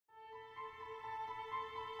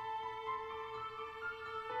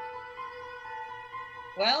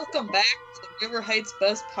Welcome back to the River Heights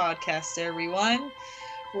Buzz podcast, everyone.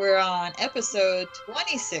 We're on episode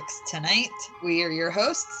 26 tonight. We are your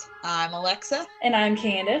hosts. I'm Alexa. And I'm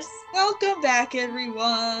Candace. Welcome back,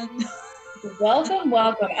 everyone. Welcome.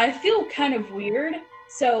 I feel kind of weird.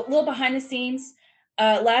 So, a little behind the scenes.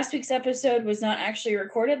 Last week's episode was not actually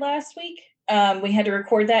recorded last week. We had to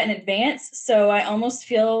record that in advance. So, I almost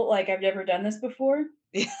feel like I've never done this before.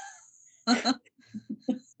 Yeah.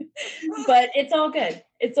 But it's all good.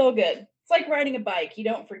 It's all good. It's like riding a bike. You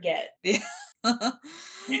don't forget. Yeah.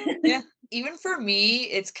 Yeah. Even for me,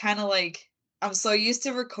 it's kind of like I'm so used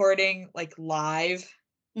to recording like live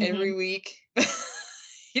every week.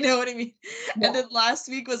 You know what I mean? Yeah. And then last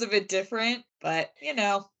week was a bit different, but you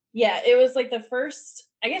know. Yeah, it was like the first,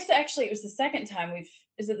 I guess actually it was the second time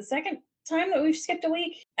is it the second time that we've skipped a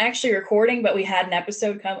week? Actually recording, but we had an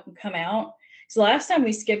episode come out. So the last time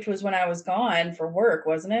we skipped was when I was gone for work,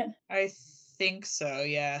 wasn't it? I think so,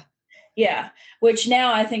 yeah. Yeah, which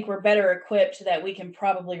now I think we're better equipped that we can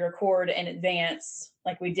probably record in advance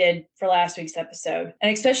like we did for last week's episode.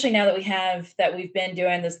 And especially now that we've been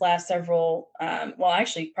doing this last several,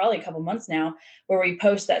 actually probably a couple months now, where we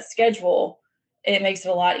post that schedule, it makes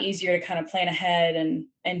it a lot easier to kind of plan ahead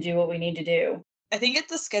and do what we need to do. I think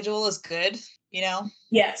the schedule is good, you know?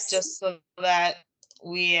 Yes. Just so that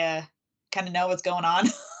we kind of know what's going on.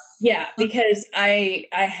 Yeah, because I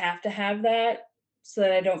have to have that so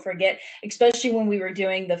that I don't forget, especially when we were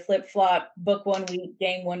doing the flip-flop book 1 week,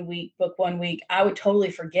 game 1 week, book 1 week. I would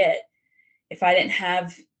totally forget if I didn't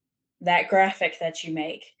have that graphic that you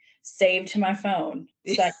make saved to my phone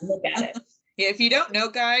so I can look at it. Yeah, if you don't know,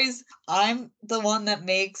 guys, I'm the one that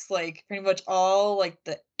makes like pretty much all like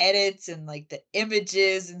the edits and like the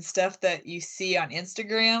images and stuff that you see on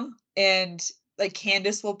Instagram. And like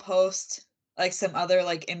Candace will post like some other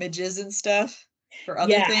like images and stuff for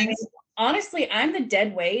other things. I mean, honestly, I'm the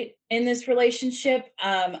dead weight in this relationship.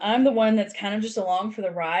 I'm the one that's kind of just along for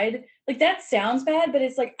the ride. Like that sounds bad, but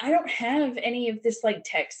it's like I don't have any of this like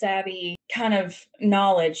tech savvy kind of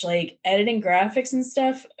knowledge, like editing graphics and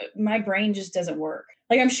stuff. My brain just doesn't work.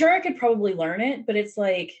 Like I'm sure I could probably learn it, but it's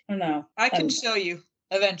like I don't know. I can show you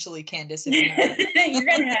eventually, Candace, if you want. You're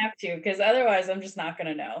gonna have to, because otherwise I'm just not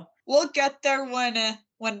gonna know. We'll get there when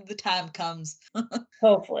the time comes.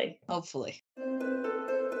 Hopefully.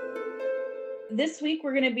 This week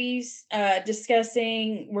we're going to be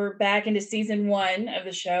discussing, we're back into season 1 of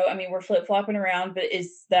the show. I mean, we're flip-flopping around, but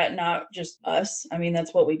is that not just us? I mean,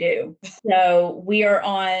 that's what we do. So we are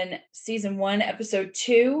on season 1, episode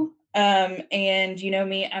 2. And you know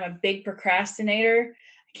me, I'm a big procrastinator.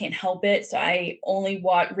 I can't help it. So I only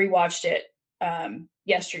rewatched it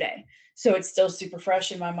yesterday. So it's still super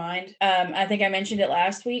fresh in my mind. I think I mentioned it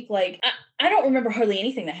last week. Like, I don't remember hardly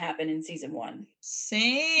anything that happened in season 1.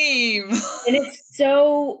 Same. And it's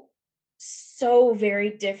so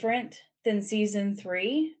very different than season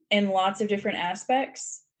 3 in lots of different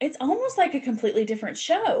aspects. It's almost like a completely different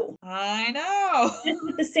show. I know. Just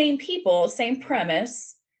with the same people, same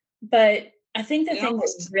premise, but I think the thing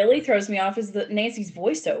that really throws me off is Nancy's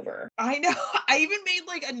voiceover. I know. I even made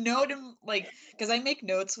like a note in like because I make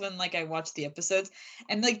notes when like I watch the episodes,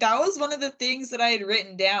 and like that was one of the things that I had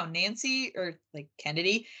written down. Nancy or like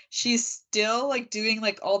Kennedy, she's still like doing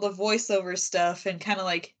like all the voiceover stuff and kind of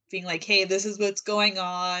like being like, "Hey, this is what's going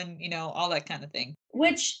on," you know, all that kind of thing.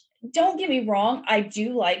 Which don't get me wrong, I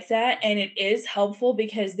do like that, and it is helpful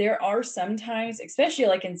because there are some times, especially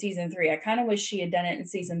like in season 3, I kind of wish she had done it in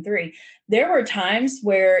season 3. There were times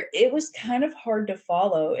where it was kind of hard to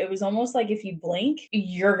follow. It was almost like if you blink,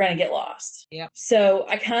 you're going to get lost. Yeah. So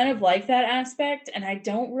I kind of like that aspect, and I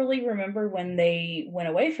don't really remember when they went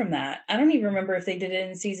away from that. I don't even remember if they did it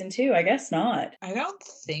in season 2. I guess not. I don't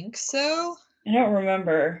think so. I don't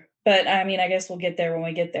remember, but I mean, I guess we'll get there when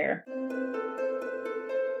we get there.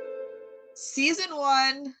 Season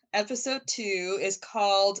 1, episode 2 is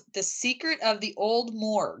called The Secret of the Old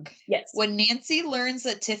Morgue. Yes. When Nancy learns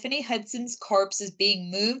that Tiffany Hudson's corpse is being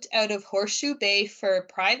moved out of Horseshoe Bay for a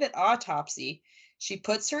private autopsy, she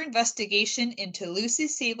puts her investigation into Lucy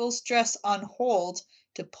Sable's dress on hold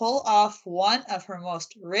to pull off one of her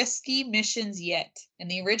most risky missions yet. And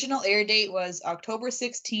the original air date was October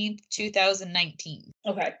 16th, 2019.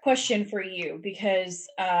 Okay, question for you, because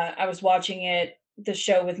I was watching the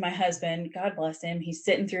show with my husband. God bless him. He's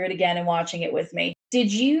sitting through it again and watching it with me.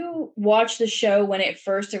 Did you watch the show when it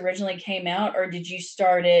first originally came out, or did you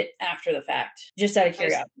start it after the fact? Just out of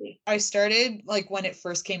curiosity. I started like when it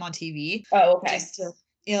first came on TV. Oh, okay. Just to,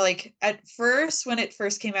 you know, like at first when it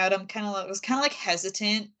first came out, was kind of like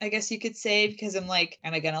hesitant, I guess you could say, because I'm like,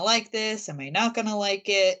 am I gonna like this? Am I not gonna like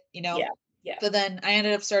it? You know? Yeah. But then I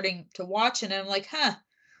ended up starting to watch, and I'm like,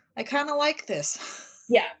 I kind of like this.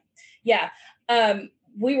 Yeah. Yeah.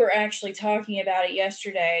 We were actually talking about it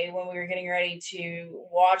yesterday when we were getting ready to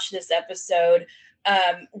watch this episode.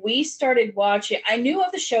 We started watching, I knew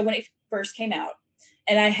of the show when it first came out,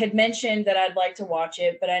 and I had mentioned that I'd like to watch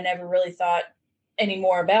it, but I never really thought any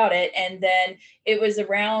more about it. And then it was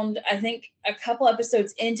around, I think, a couple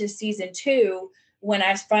episodes into season 2 when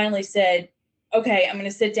I finally said, okay, I'm going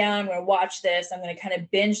to sit down, I'm going to watch this, I'm going to kind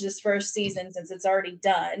of binge this first season since it's already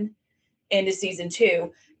done into season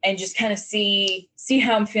 2 and just kind of see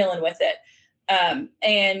how I'm feeling with it. And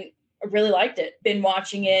I really liked it. Been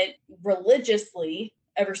watching it religiously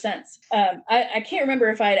ever since. I can't remember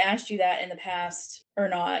if I had asked you that in the past or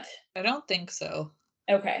not. I don't think so.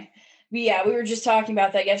 Okay. But yeah, we were just talking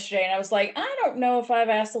about that yesterday, and I was like, I don't know if I've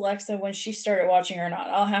asked Alexa when she started watching or not.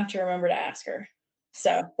 I'll have to remember to ask her.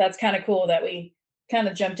 So that's kind of cool that we kind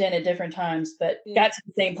of jumped in at different times, but got to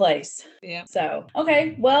the same place. Yeah. So,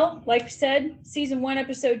 okay. Well, like we said, season 1,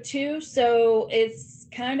 episode 2. So it's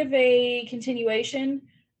kind of a continuation.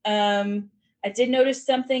 I did notice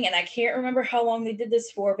something, and I can't remember how long they did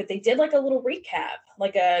this for, but they did like a little recap,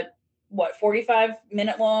 like a 45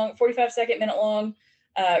 second minute long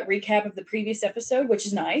recap of the previous episode, which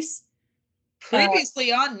is nice.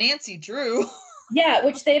 Previously on Nancy Drew. Yeah,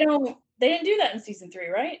 which they didn't do that in season 3,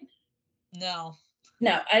 right? No.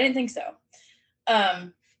 No, I didn't think so.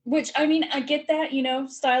 Which, I mean, I get that,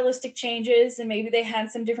 stylistic changes, and maybe they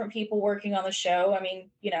had some different people working on the show. I mean,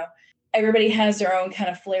 everybody has their own kind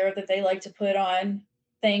of flair that they like to put on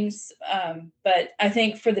things. But I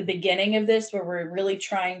think for the beginning of this, where we're really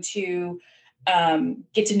trying to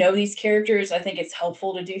get to know these characters, I think it's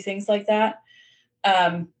helpful to do things like that.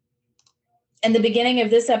 And the beginning of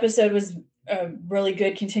this episode was a really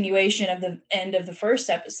good continuation of the end of the first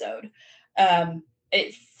episode.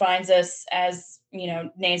 It finds us as,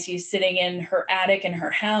 Nancy is sitting in her attic in her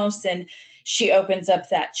house, and she opens up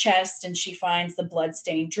that chest and she finds the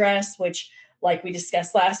bloodstained dress, which, like we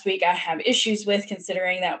discussed last week, I have issues with,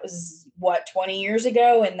 considering that was 20 years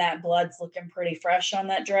ago, and that blood's looking pretty fresh on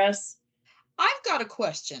that dress. I've got a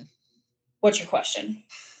question. What's your question?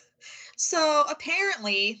 So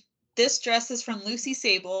apparently this dress is from Lucy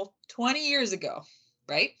Sable 20 years ago,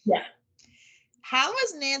 right? Yeah. How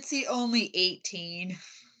is Nancy only 18?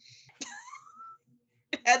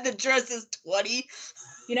 And the dress is 20?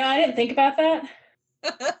 I didn't think about that.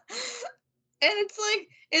 And it's like,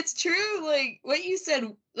 it's true, like what you said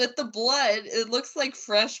with the blood, it looks like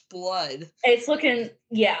fresh blood. It's looking,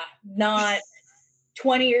 not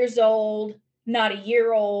 20 years old, not a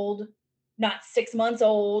year old, not 6 months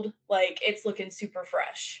old. Like, it's looking super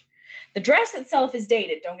fresh. The dress itself is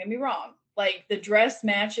dated, don't get me wrong. Like, the dress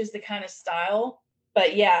matches the kind of style.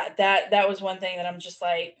 But yeah, that was one thing that I'm just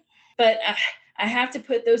like, but I have to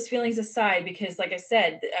put those feelings aside because, like I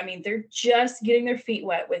said, I mean, they're just getting their feet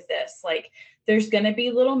wet with this. Like, there's going to be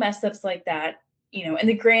little mess ups like that, in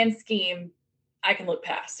the grand scheme. I can look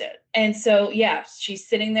past it. And so, yeah, she's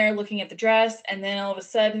sitting there looking at the dress, and then all of a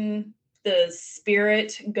sudden, the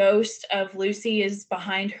spirit ghost of Lucy is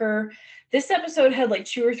behind her. This episode had like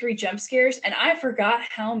 2 or 3 jump scares, and I forgot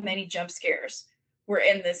how many jump scares were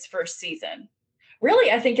in this first season.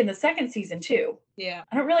 Really, I think in the second season too. Yeah.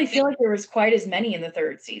 I don't really feel like there was quite as many in the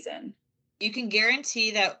third season. You can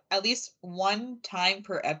guarantee that at least one time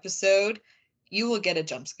per episode, you will get a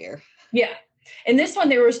jump scare. Yeah. In this one,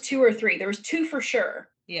 there was 2 or 3. There was 2 for sure.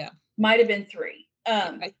 Yeah. Might have been 3.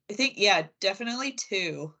 I think, yeah, definitely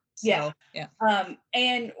 2. So, yeah. Yeah.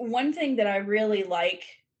 And one thing that I really like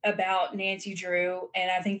about Nancy Drew,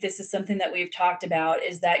 and I think this is something that we've talked about,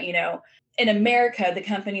 is that, in America, the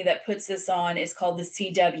company that puts this on is called the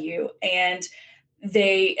CW. And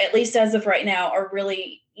they, at least as of right now, are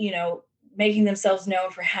really, making themselves known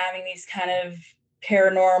for having these kind of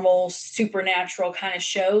paranormal, supernatural kind of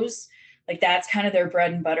shows. Like, that's kind of their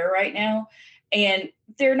bread and butter right now. And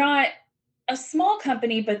they're not a small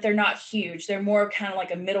company, but they're not huge. They're more kind of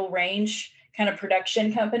like a middle range kind of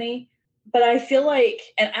production company. But I feel like,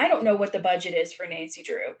 and I don't know what the budget is for Nancy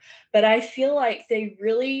Drew, but I feel like they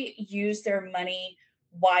really use their money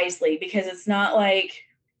wisely, because it's not like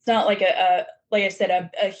a like I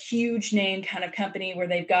said, a huge name kind of company where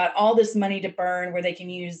they've got all this money to burn, where they can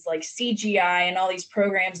use like CGI and all these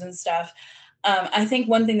programs and stuff. I think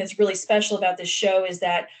one thing that's really special about this show is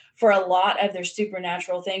that for a lot of their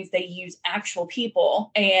supernatural things, they use actual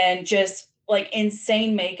people and just like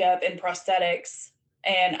insane makeup and prosthetics.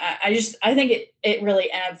 And I think it really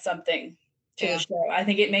adds something to the show. I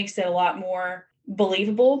think it makes it a lot more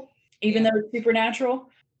believable, even though it's supernatural.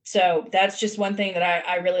 So that's just one thing that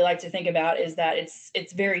I really like to think about, is that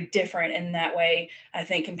it's very different in that way, I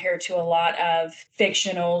think, compared to a lot of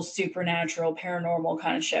fictional, supernatural, paranormal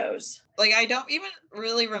kind of shows. Like, I don't even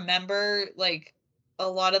really remember, like, a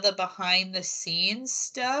lot of the behind the scenes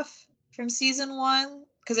stuff from season 1,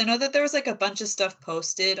 because I know that there was, like, a bunch of stuff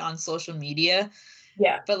posted on social media,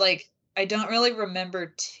 Yeah. but, like, I don't really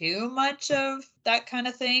remember too much of that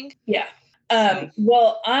kinda thing, Yeah. so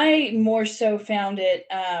Well, I more so found it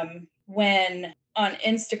when on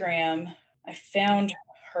Instagram I found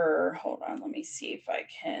her. Hold on, let me see if I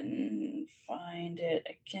can find it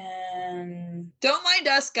again. don't mind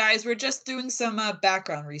us, guys, we're just doing some,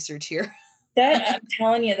 background research here. That I'm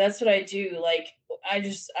telling you, that's what I do. Like, I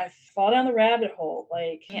fall down the rabbit hole.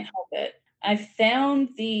 Like, can't help it. I found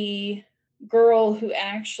the girl who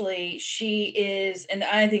actually she is, and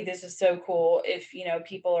I think this is so cool if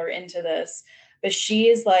people are into this, but she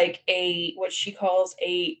is like a what she calls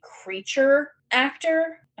a creature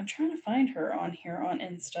actor. I'm trying to find her on here on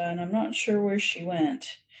Insta, and I'm not sure where she went.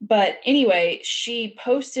 But anyway, she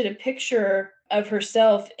posted a picture of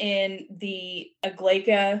herself in the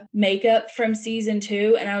Aglaika makeup from season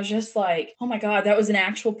 2, and I was just like, "Oh my god, that was an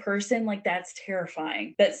actual person? Like, that's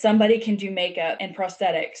terrifying that somebody can do makeup and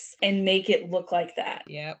prosthetics and make it look like that."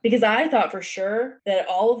 Yep. Because I thought for sure that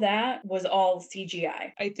all of that was all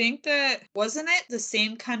CGI. I think that wasn't it the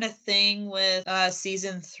same kind of thing with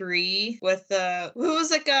season 3 with who was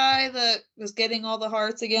the guy that was getting all the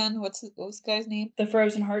hearts again? What was the guy's name? The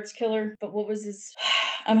Frozen Hearts killer, but what was his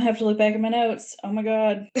I'm gonna have to look back at my notes. Oh my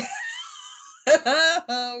god.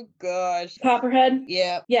 Oh gosh. Copperhead?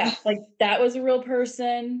 Yeah. Yeah, like, that was a real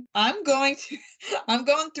person. I'm going to I'm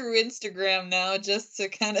going through Instagram now just to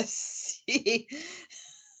kind of see.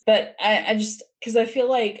 But I just because I feel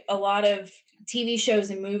like a lot of TV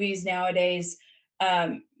shows and movies nowadays,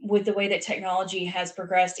 with the way that technology has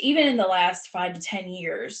progressed, even in the last 5 to 10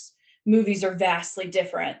 years, movies are vastly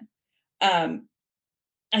different. Um,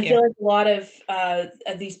 I Yeah. feel like a lot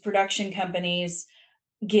of these production companies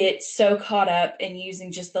get so caught up in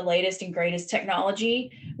using just the latest and greatest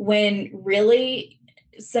technology when really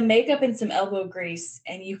some makeup and some elbow grease,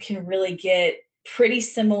 and you can really get pretty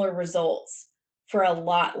similar results for a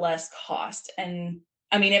lot less cost. And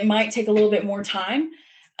I mean, it might take a little bit more time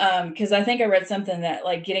because I think I read something that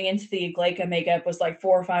like getting into the Gleica makeup was like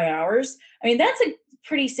 4 or 5 hours. I mean, that's a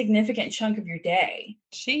pretty significant chunk of your day,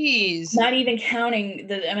 Jeez. not even counting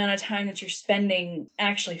the amount of time that you're spending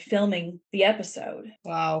actually filming the episode.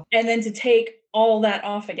 Wow. And then to take all that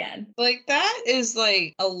off again. Like that is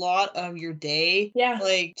like a lot of your day. Yeah,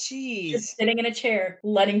 Like, just jeez. sitting in a chair,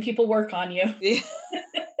 letting people work on you.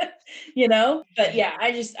 Yeah. But yeah,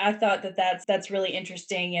 I thought that that's really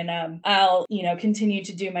interesting, and I'll continue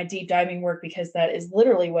to do my deep diving work because that is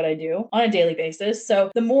literally what I do on a daily basis.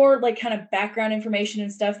 So the more like kind of background information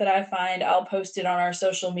and stuff that I find, I'll post it on our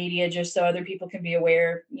social media just so other people can be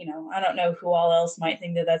aware. I don't know who all else might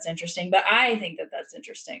think that that's interesting, but I think that that's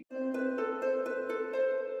interesting.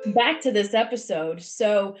 Back to this episode.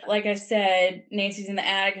 So, like I said, Nancy's in the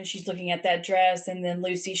attic and she's looking at that dress, and then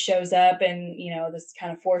Lucy shows up, and this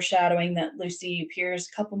kind of foreshadowing that Lucy appears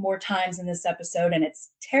a couple more times in this episode, and it's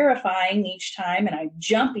terrifying each time, and I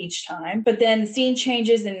jump each time. But then the scene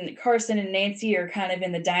changes, and Carson and Nancy are kind of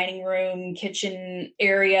in the dining room, kitchen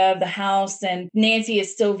area of the house, and Nancy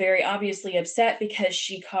is still very obviously upset because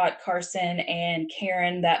she caught Carson and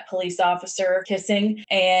Karen, that police officer, kissing,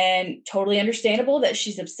 and totally understandable that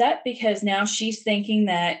she's upset because now she's thinking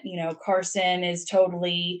that, Carson is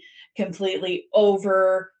totally, completely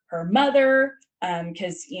over her mother.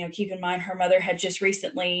 Because keep in mind her mother had just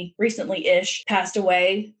recently-ish passed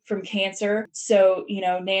away from cancer. So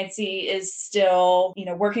Nancy is still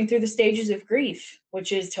working through the stages of grief,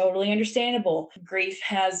 which is totally understandable. Grief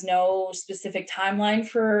has no specific timeline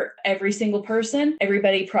for every single person.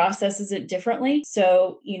 Everybody processes it differently.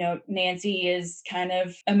 So Nancy is kind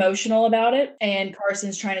of emotional about it, and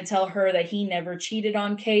Carson's trying to tell her that he never cheated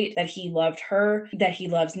on Kate, that he loved her, that he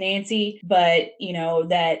loves Nancy, but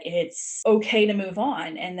that it's okay to move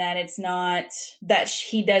on, and that it's not that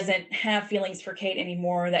he doesn't have feelings for Kate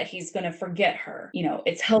anymore, that he's going to forget her.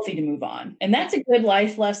 It's healthy to move on. And that's a good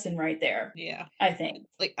life lesson right there, Yeah. I think.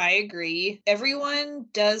 Like, I agree. Everyone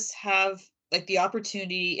does have like the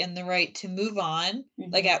opportunity and the right to move on,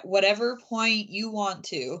 like Mhm. at whatever point you want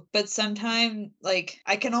to. But sometimes, like,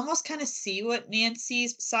 I can almost kind of see what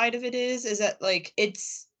Nancy's side of it is that like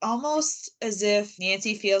it's almost as if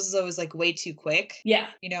Nancy feels as though it was like way too quick. Yeah.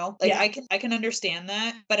 Like Yeah. I can understand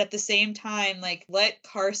that, but at the same time, like let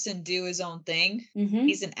Carson do his own thing. Mhm.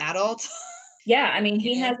 He's an adult. Yeah, I mean,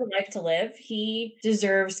 You he know? has a life to live. He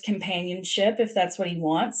deserves companionship if that's what he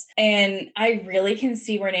wants. And I really can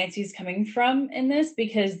see where Nancy's coming from in this,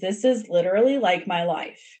 because this is literally like my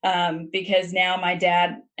life. Because now my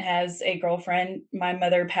dad has a girlfriend. My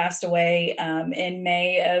mother passed away in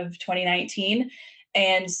May of 2019.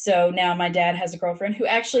 And so now my dad has a girlfriend who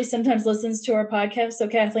actually sometimes listens to our podcast. So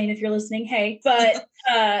Kathleen, if you're listening, hey. But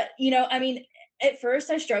I mean, at first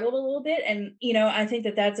I struggled a little bit, and I think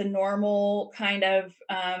that that's a normal kind of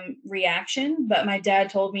reaction. But my dad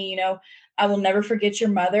told me, I will never forget your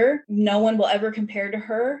mother. No one will ever compare to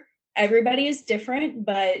her. Everybody is different,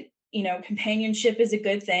 but companionship is a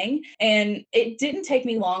good thing. And it didn't take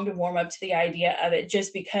me long to warm up to the idea of it,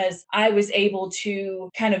 just because I was able to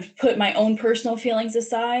kind of put my own personal feelings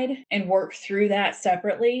aside and work through that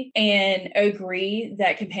separately and agree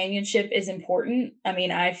that companionship is important. I mean,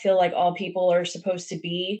 I feel like all people are supposed to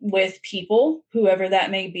be with people, whoever that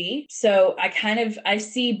may be. So I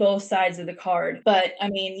see both sides of the card. But I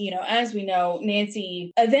mean, as we know,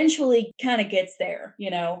 Nancy eventually kind of gets there.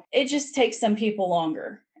 It just takes some people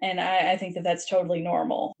longer. And I think that that's totally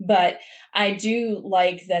normal. But I do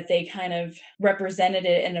like that they kind of represented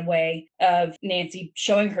it in a way of Nancy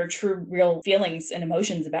showing her true, real feelings and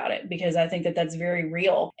emotions about it, because I think that that's very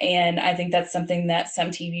real. And I think that's something that some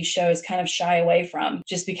TV shows kind of shy away from,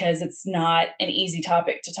 just because it's not an easy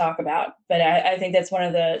topic to talk about. But I think that's one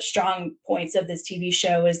of the strong points of this TV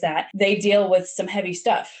show, is that they deal with some heavy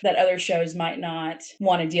stuff that other shows might not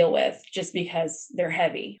want to deal with, just because they're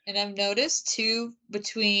heavy. And I've noticed too,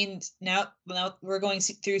 between now we're going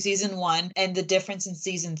through season 1 and the difference in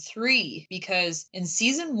season 3, because in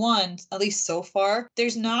season 1, at least so far,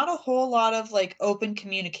 there's not a whole lot of like open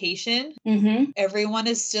communication. Everyone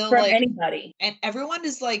is still From like anybody. And everyone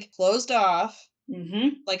is like closed off.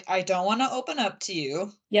 Mm-hmm. Like, I don't want to open up to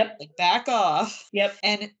you. Yep. Like, back off. Yep.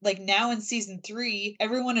 And like now in season 3,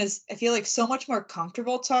 everyone is, I feel like, so much more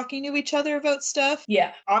comfortable talking to each other about stuff.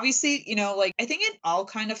 Yeah. Obviously, like I think in all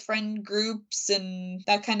kind of friend groups and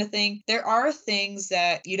that kind of thing, there are things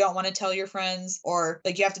that you don't want to tell your friends, or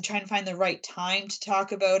like you have to try and find the right time to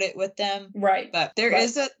talk about it with them. Right. But there Right.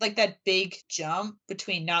 is that big jump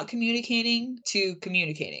between not communicating to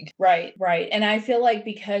communicating. Right. Right. And I feel like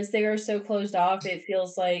because they are so closed off, it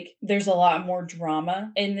feels like there's a lot more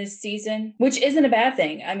drama in this season, which isn't a bad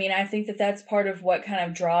thing. I mean, I think that that's part of what kind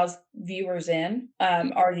of draws viewers in,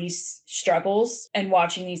 are these struggles and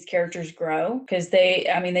watching these characters grow, because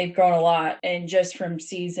they've grown a lot, and just from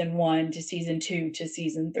season 1 to season 2 to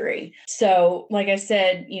season 3. So like I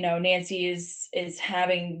said, Nancy is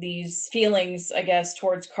having these feelings, I guess,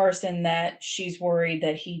 towards Carson, that she's worried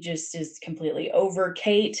that he just is completely over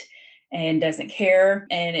Kate and doesn't care.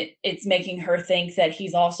 And it's making her think that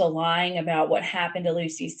he's also lying about what happened to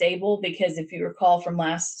Lucy Sable, because if you recall from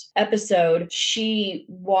last episode, she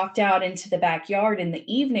walked out into the backyard in the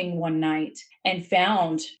evening one night and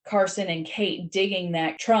found Carson and Kate digging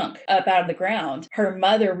that trunk up out of the ground. Her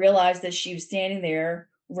mother realized that she was standing there,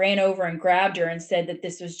 ran over and grabbed her and said that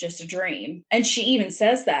this was just a dream. And she even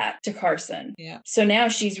says that to Carson. Yeah. So now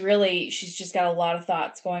she's just got a lot of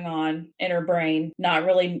thoughts going on in her brain, not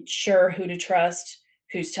really sure who to trust,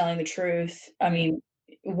 who's telling the truth. I mean,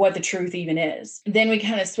 what the truth even is. Then we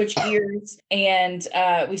kind of switch gears, and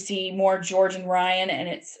we see more George and Ryan, and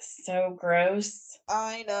it's so gross.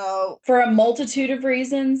 I know. For a multitude of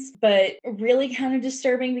reasons, but really kind of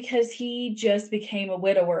disturbing, because he just became a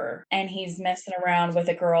widower and he's messing around with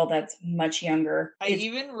a girl that's much younger. I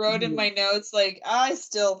even wrote in my notes, like, I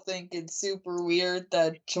still think it's super weird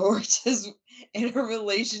that George is in a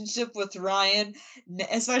relationship with Ryan,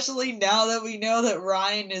 especially now that we know that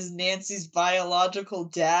Ryan is Nancy's biological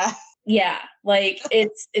dad. Yeah, like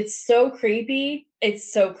it's so creepy.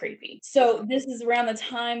 It's so creepy. So this is around the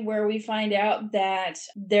time where we find out that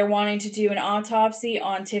they're wanting to do an autopsy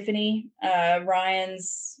on Tiffany,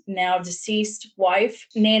 Ryan's now deceased wife.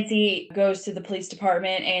 Nancy goes to the police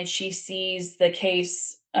department and she sees the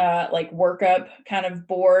case like workup kind of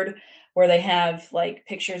board, where they have like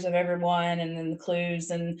pictures of everyone and then the clues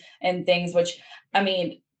and things, which, I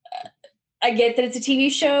mean, I get that it's a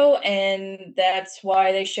TV show and that's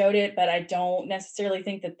why they showed it, but I don't necessarily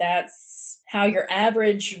think that that's how your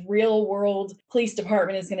average real world police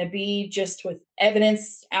department is going to be, just with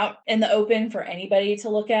evidence out in the open for anybody to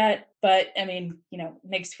look at. But I mean,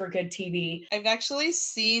 makes for good TV. I've actually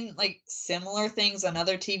seen like similar things on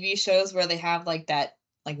other TV shows where they have like that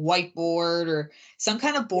like whiteboard or some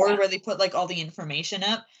kind of board where they put like all the information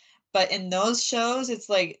up. But in those shows, it's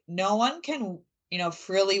like no one can,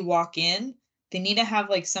 freely walk in. They need to have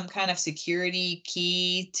like some kind of security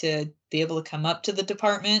key to be able to come up to the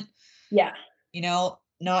department. Yeah.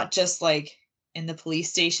 Not just like in the police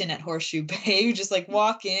station at Horseshoe Bay. You just like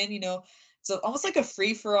walk in, so almost like a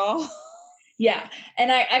free for all. Yeah.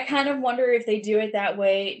 And I kind of wonder if they do it that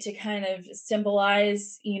way to kind of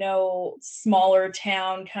symbolize, smaller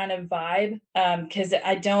town kind of vibe. Because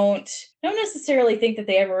I don't necessarily think that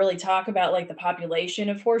they ever really talk about like the population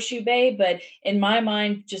of Horseshoe Bay, but in my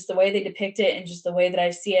mind, just the way they depict it and just the way that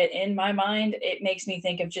I see it in my mind, it makes me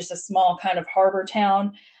think of just a small kind of harbor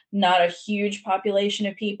town, not a huge population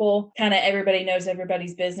of people, kind of everybody knows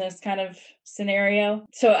everybody's business kind of scenario.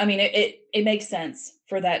 So I mean it makes sense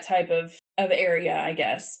for that type of area, I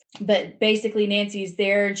guess. But basically Nancy's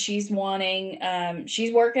there and she's working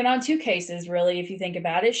on two cases, really, if you think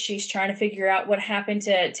about it. She's trying to figure out what happened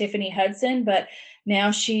to Tiffany Hudson, but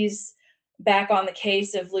now she's back on the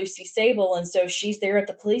case of Lucy Sable, and so she's there at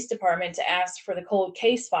the police department to ask for the cold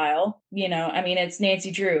case file. I mean, it's Nancy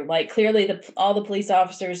Drew. Like, clearly all the police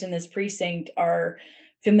officers in this precinct are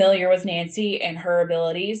familiar with Nancy and her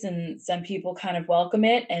abilities, and some people kind of welcome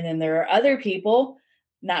it, and then there are other people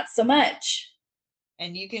not so much.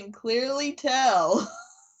 And you can clearly tell.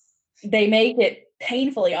 They make it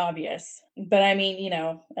painfully obvious. But I mean,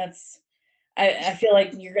 I feel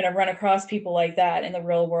like you're going to run across people like that in the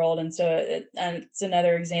real world. And so it's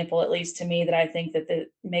another example, at least to me, that I think that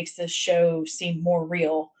makes this show seem more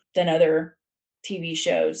real than other TV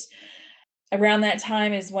shows. Around that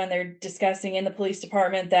time is when they're discussing in the police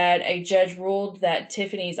department that a judge ruled that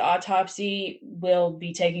Tiffany's autopsy will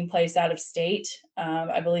be taking place out of state,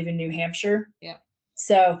 I believe in New Hampshire. Yeah.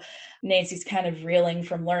 So Nancy's kind of reeling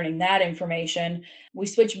from learning that information. We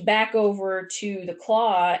switch back over to the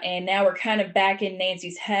Claw, and now we're kind of back in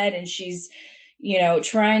Nancy's head, and she's,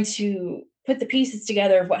 trying to put the pieces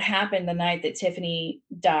together of what happened the night that Tiffany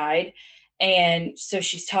died. And so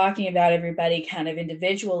she's talking about everybody kind of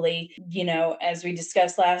individually, as we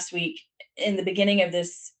discussed last week. In the beginning of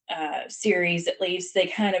this series, at least, they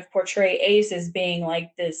kind of portray Ace as being like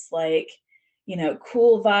this, like,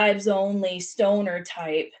 cool vibes only stoner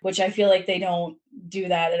type, which I feel like they don't do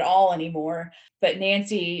that at all anymore. But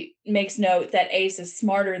Nancy makes note that Ace is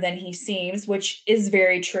smarter than he seems, which is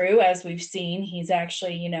very true. As we've seen, he's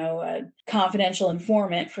actually, a confidential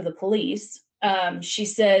informant for the police. She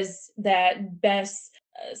says that Bess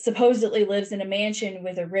supposedly lives in a mansion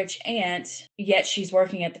with a rich aunt, yet she's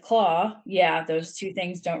working at the Claw. Yeah, those two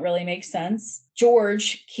things don't really make sense.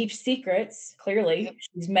 George keeps secrets. Clearly, Yep.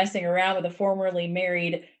 She's messing around with a formerly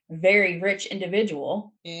married, very rich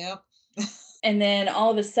individual. Yep. And then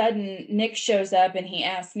all of a sudden, Nick shows up and he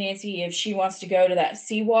asks Nancy if she wants to go to that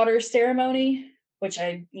seawater ceremony, which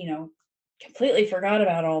I, completely forgot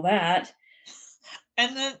about all that.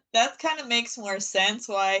 And then that kind of makes more sense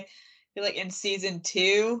why I feel like in season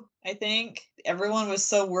 2, I think everyone was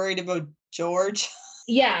so worried about George.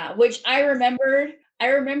 Yeah, which I remembered. I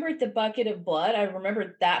remembered the bucket of blood. I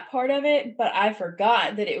remembered that part of it, but I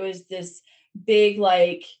forgot that it was this big,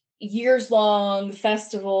 like, years long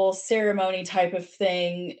festival ceremony type of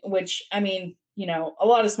thing, which, I mean, a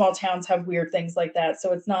lot of small towns have weird things like that.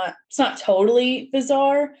 So it's not totally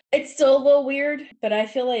bizarre. It's still a little weird, but I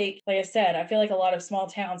feel like I said, I feel like a lot of small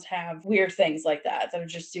towns have weird things like that are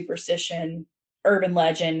just superstition, urban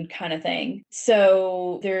legend kind of thing.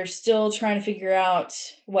 So they're still trying to figure out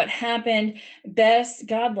what happened. Bess,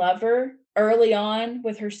 God love her, early on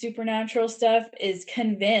with her supernatural stuff, is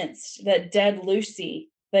convinced that dead Lucy,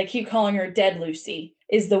 they keep calling her Dead Lucy,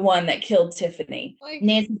 is the one that killed Tiffany.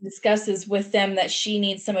 Nancy discusses with them that she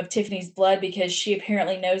needs some of Tiffany's blood because she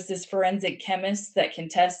apparently knows this forensic chemist that can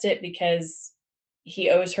test it because he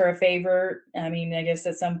owes her a favor. I mean, I guess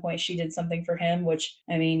at some point she did something for him, which,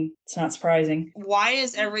 I mean, it's not surprising. Why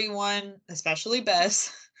is everyone, especially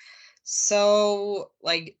Bess, so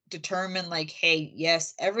like determined, like, hey,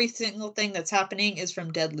 yes, every single thing that's happening is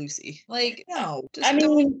from Dead Lucy? Like, no. I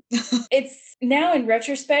mean, it's now in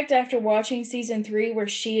retrospect after watching season 3 where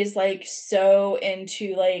she is like so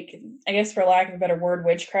into, like, I guess for lack of a better word,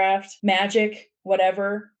 witchcraft, magic,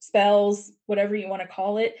 whatever, spells, whatever you want to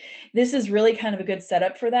call it. This is really kind of a good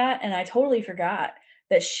setup for that. And I totally forgot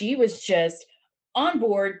that she was just on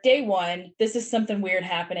board day one. This is something weird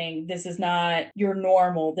happening. This is not your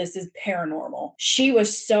normal. This is paranormal. She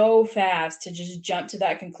was so fast to just jump to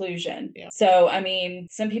that conclusion. Yeah. So, I mean,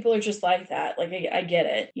 some people are just like that. Like, I get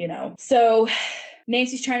it, So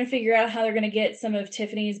Nancy's trying to figure out how they're going to get some of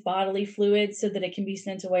Tiffany's bodily fluids so that it can be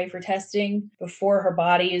sent away for testing before her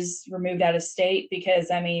body is removed out of state.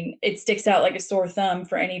 Because, I mean, it sticks out like a sore thumb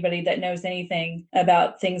for anybody that knows anything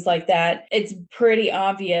about things like that. It's pretty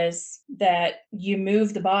obvious that you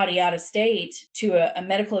move the body out of state to a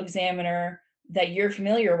medical examiner that you're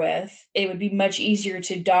familiar with, it would be much easier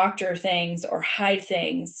to doctor things or hide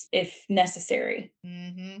things if necessary.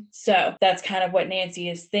 Mm-hmm. So that's kind of what Nancy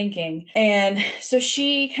is thinking. And so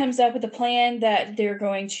she comes up with a plan that they're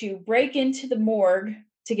going to break into the morgue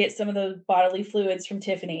to get some of those bodily fluids from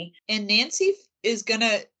Tiffany. And Nancy is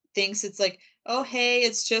gonna thinks it's like, oh hey,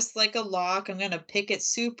 it's just like a lock. I'm gonna pick it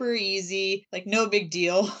super easy, like no big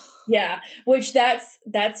deal. Yeah, which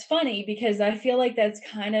that's funny because I feel like that's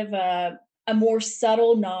kind of a more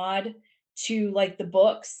subtle nod to like the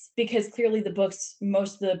books, because clearly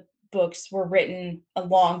most of the books were written a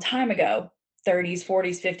long time ago, 30s,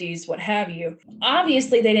 40s, 50s, what have you.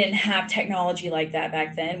 Obviously, they didn't have technology like that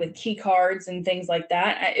back then with key cards and things like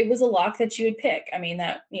that. It was a lock that you would pick. I mean,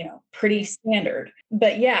 that, pretty standard.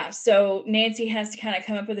 But yeah, so Nancy has to kind of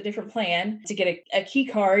come up with a different plan to get a key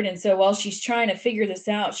card. And so while she's trying to figure this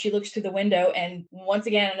out, she looks through the window and once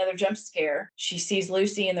again, another jump scare. She sees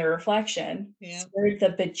Lucy in the reflection. Yeah. Scared the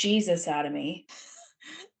bejesus out of me.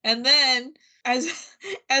 And then as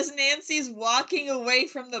Nancy's walking away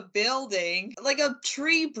from the building, like a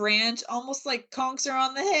tree branch almost like conks her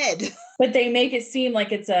on the head. But they make it seem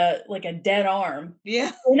like it's a dead arm.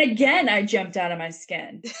 Yeah. And again, I jumped out of my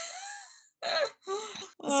skin.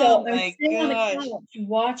 Oh So I'm my sitting on the gosh. couch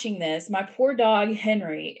watching this. My poor dog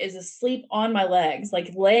Henry is asleep on my legs,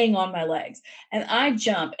 like laying on my legs. And I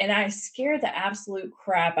jump and I scare the absolute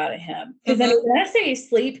crap out of him. Because I mean, when I say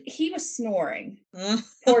asleep, he was snoring.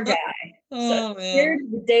 Poor guy. So Oh it man. scared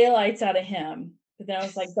the daylights out of him. But then I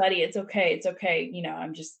was like, buddy, it's okay. It's okay.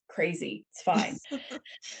 I'm just crazy. It's fine.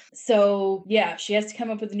 So yeah, she has to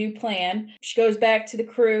come up with a new plan. She goes back to the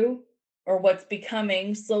crew, or what's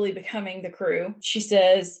slowly becoming the crew. She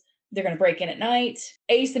says they're going to break in at night.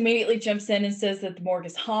 Ace immediately jumps in and says that the morgue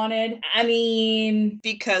is haunted. I mean,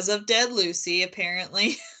 because of dead Lucy,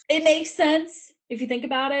 apparently. it makes sense if you think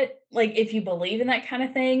about it. Like, if you believe in that kind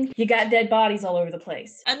of thing, you got dead bodies all over the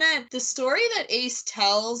place. And then the story that Ace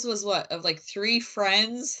tells was what, of like 3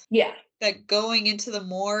 friends? Yeah. That going into the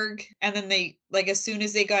morgue, and then they, like, as soon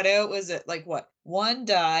as they got out, was it like what? One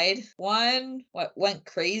died, one went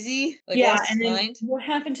crazy, like Yeah, lost his and then mind. what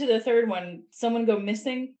happened to the third one? Someone go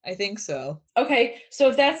missing? I think so. Okay, so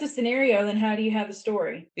if that's the scenario, then how do you have a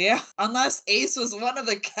story? Yeah, unless Ace was one of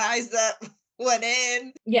the guys that went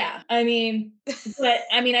in. Yeah, I mean, but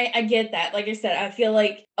I mean, I get that. Like I said, I feel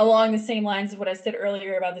like along the same lines of what I said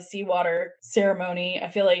earlier about the seawater ceremony, I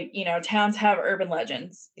feel like, towns have urban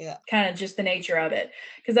legends. Yeah. Kind of just the nature of it.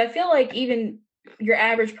 Because I feel like even your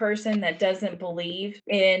average person that doesn't believe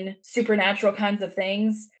in supernatural kinds of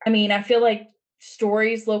things, I mean, I feel like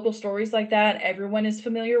local stories like that, everyone is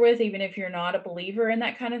familiar with, even if you're not a believer in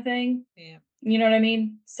that kind of thing. Yeah. You know what I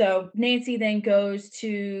mean? So Nancy then goes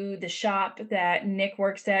to the shop that Nick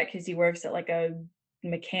works at, because he works at like a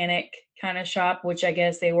mechanic kind of shop, which I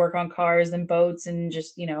guess they work on cars and boats and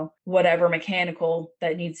just, whatever mechanical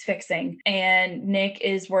that needs fixing. And Nick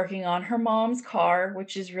is working on her mom's car,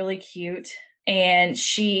 which is really cute. And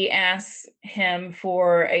she asks him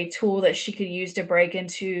for a tool that she could use to break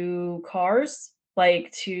into cars,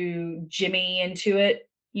 like to jimmy into it,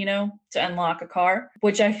 to unlock a car,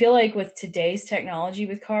 which I feel like with today's technology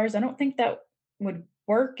with cars, I don't think that would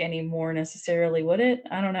work anymore necessarily, would it?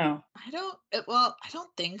 I don't know. I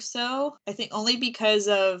don't think so. I think only because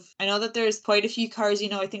I know that there's quite a few cars,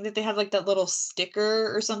 I think that they have like that little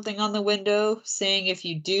sticker or something on the window saying if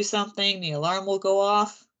you do something, the alarm will go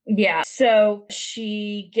off. Yeah. So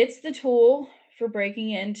she gets the tool for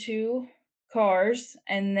breaking into cars,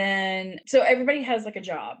 and then so everybody has like a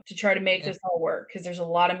job to try to make this all work, because there's a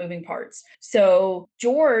lot of moving parts. So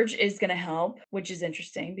George is going to help, which is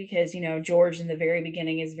interesting because George in the very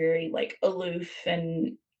beginning is very like aloof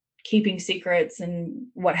and keeping secrets and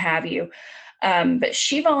what have you. But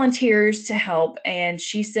she volunteers to help, and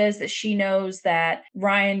she says that she knows that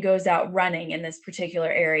Ryan goes out running in this particular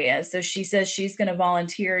area. So she says she's going to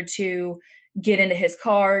volunteer to get into his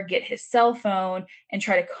car, get his cell phone, and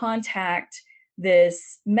try to contact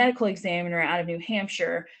this medical examiner out of New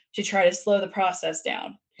Hampshire to try to slow the process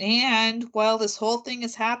down. And while this whole thing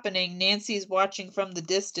is happening, Nancy's watching from the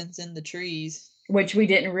distance in the trees, which we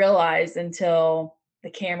didn't realize until the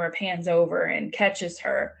camera pans over and catches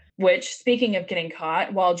her. Which, speaking of getting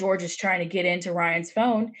caught, while George is trying to get into Ryan's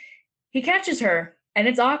phone, he catches her, and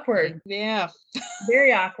it's awkward. Yeah.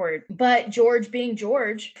 Very awkward. But George, being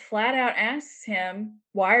George, flat out asks him,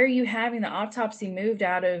 why are you having the autopsy moved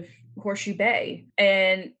out of Horseshoe Bay?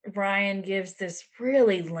 And Ryan gives this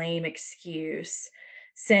really lame excuse,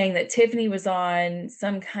 saying that Tiffany was on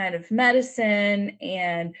some kind of medicine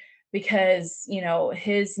and because, you know,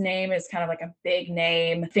 his name is kind of like a big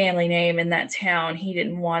name, family name in that town. He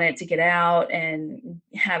didn't want it to get out and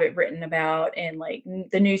have it written about in like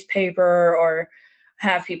the newspaper or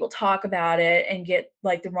have people talk about it and get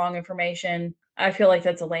like the wrong information. I feel like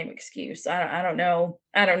that's a lame excuse. I don't know.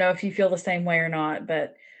 I don't know if you feel the same way or not,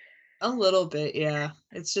 but A little bit, yeah.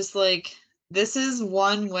 It's just like this is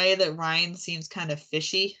one way that Ryan seems kind of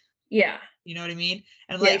fishy. yeah. You know what I mean?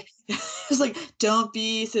 And Yeah. like it's like, don't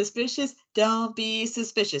be suspicious, don't be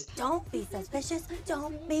suspicious. Don't be suspicious,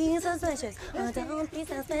 don't be suspicious. Don't be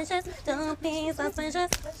suspicious, don't be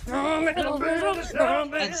suspicious.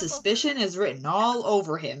 And suspicion is written all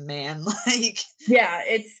over him, man. Like, Yeah,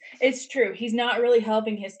 it's true. He's not really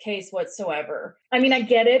helping his case whatsoever. I mean, I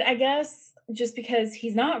get it, I guess, just because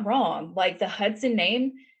he's not wrong. Like the Hudson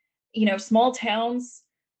name, you know, small towns.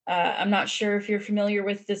 I'm not sure if you're familiar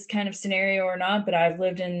with this kind of scenario or not, but I've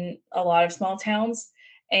lived in a lot of small towns.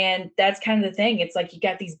 And that's kind of the thing. It's like you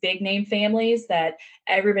got these big name families that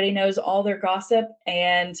everybody knows all their gossip.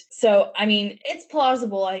 And so, I mean, it's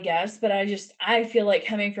plausible, I guess, but I feel like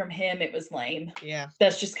coming from him, it was lame. yeah.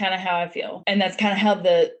 That's just kind of how I feel. And that's kind of how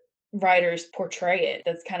the writers portray it.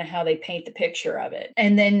 That's kind of how they paint the picture of it.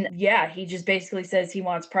 And then, yeah, he just basically says he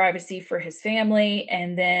wants privacy for his family.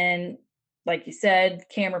 And then, like you said,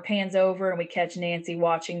 camera pans over and we catch Nancy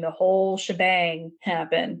watching the whole shebang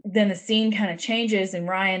happen. Then the scene kind of changes and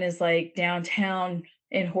Ryan is like downtown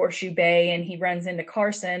in Horseshoe Bay and he runs into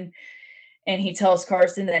Carson and he tells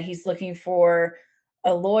Carson that he's looking for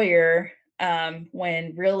a lawyer,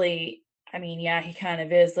 when really, I mean, yeah, he kind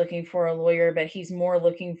of is looking for a lawyer, but he's more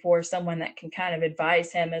looking for someone that can kind of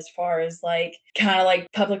advise him as far as like kind of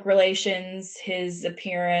like public relations, his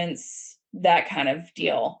appearance, that kind of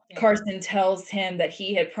deal. Yeah. Carson tells him that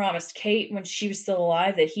he had promised Kate when she was still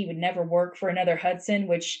alive that he would never work for another Hudson,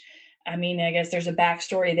 which, I mean, I guess there's a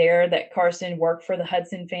backstory there that Carson worked for the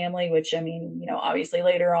Hudson family, which, I mean, you know, obviously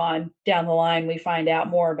later on down the line, we find out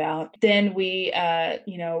more about. Then we,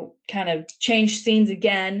 you know, kind of change scenes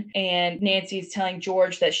again. And Nancy's telling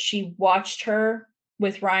George that she watched her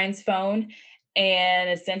with Ryan's phone and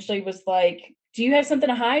essentially was like, do you have something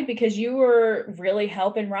to hide? Because you were really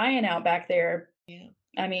helping Ryan out back there. Yeah.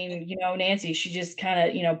 I mean, you know, Nancy, she just kind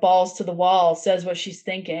of, you know, balls to the wall, says what she's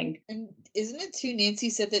thinking. And isn't it too, Nancy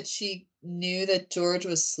said that she knew that George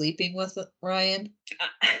was sleeping with Ryan?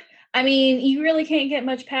 I mean, you really can't get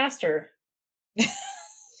much past her.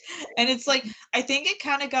 And it's like, I think it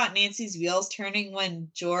kind of got Nancy's wheels turning when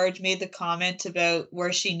George made the comment about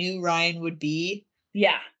where she knew Ryan would be.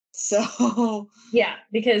 Yeah. So, Yeah,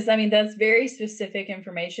 because I mean, that's very specific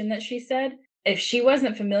information that she said. If she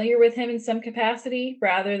wasn't familiar with him in some capacity,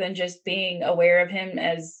 rather than just being aware of him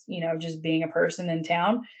as, you know, just being a person in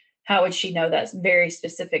town, how would she know that's very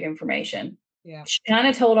specific information? yeah. She kind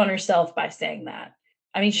of told on herself by saying that.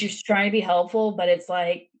 I mean, she was trying to be helpful, but it's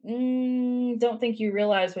like, don't think you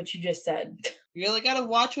realize what you just said. You really got to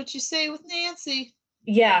watch what you say with Nancy.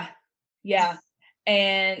 Yeah. Yeah.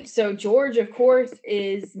 And so George, of course,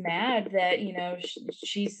 is mad that, you know,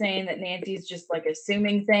 she's saying that Nancy's just like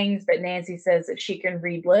assuming things, but Nancy says that she can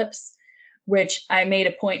read lips, which I made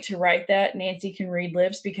a point to write that Nancy can read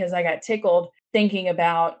lips because I got tickled thinking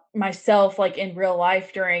about myself, like in real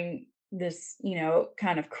life during this, you know,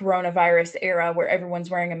 kind of coronavirus era where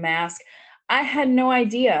everyone's wearing a mask. I had no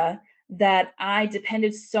idea that I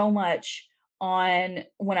depended so much on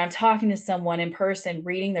when I'm talking to someone in person,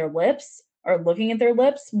 reading their lips or looking at their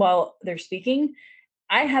lips while they're speaking.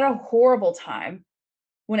 I had a horrible time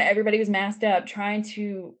when everybody was masked up trying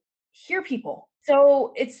to hear people.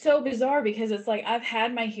 So it's so bizarre because it's like I've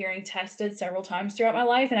had my hearing tested several times throughout my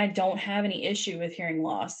life and I don't have any issue with hearing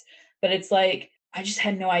loss. But it's like I just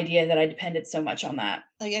had no idea that I depended so much on that.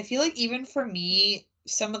 Like, I feel like even for me,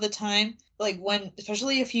 some of the time, like when,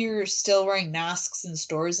 especially if you're still wearing masks in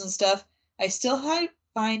stores and stuff, I still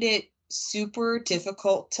find it super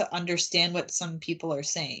difficult to understand what some people are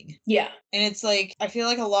saying. Yeah. And it's like, I feel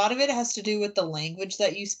like a lot of it has to do with the language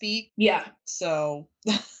that you speak. Yeah. So,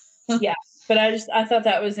 Yeah. But I thought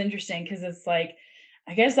that was interesting because it's like,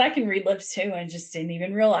 I guess I can read lips too and just didn't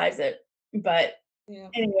even realize it. But yeah.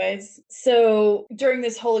 anyways, so during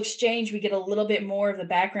this whole exchange, we get a little bit more of the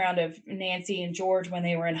background of Nancy and George when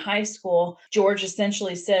they were in high school. George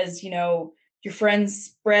essentially says, you know, your friends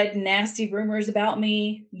spread nasty rumors about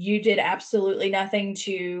me. You did absolutely nothing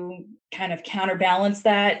to kind of counterbalance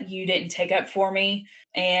that. You didn't take up for me.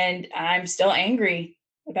 And I'm still angry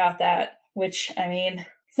about that, which, I mean,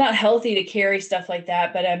 it's not healthy to carry stuff like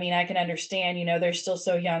that. But I mean, I can understand, you know, they're still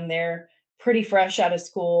so young. They're pretty fresh out of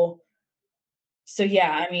school. So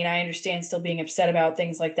yeah, I mean, I understand still being upset about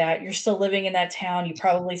things like that. You're still living in that town. You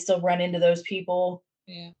probably still run into those people,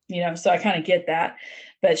 Yeah. so I kind of get that.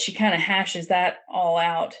 But she kind of hashes that all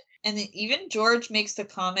out. And then even George makes the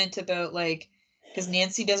comment about like, because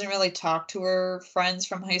Nancy doesn't really talk to her friends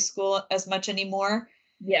from high school as much anymore.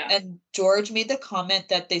 Yeah. And George made the comment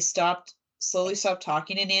that they slowly stopped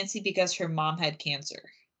talking to Nancy because her mom had cancer.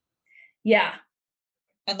 Yeah.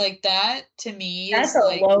 And like that to me That's is a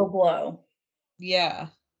like, low blow. yeah,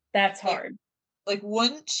 That's like, hard. like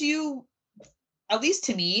wouldn't you, at least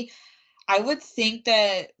to me, I would think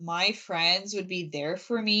that my friends would be there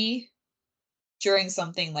for me during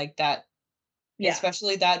something like that, Yeah.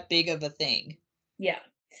 especially that big of a thing. Yeah.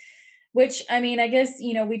 Which, I mean, I guess,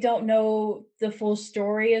 we don't know the full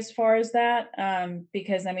story as far as that.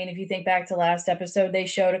 Because I mean, if you think back to last episode, they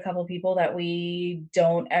showed a couple people that we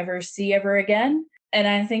don't ever see ever again. And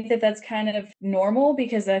I think that that's kind of normal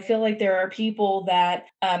because I feel like there are people that,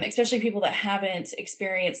 especially people that haven't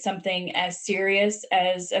experienced something as serious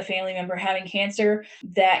as a family member having cancer,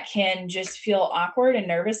 that can just feel awkward and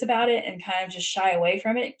nervous about it and kind of just shy away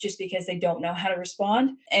from it just because they don't know how to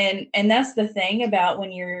respond. And that's the thing about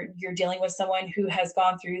when you're dealing with someone who has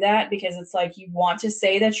gone through that, because it's like you want to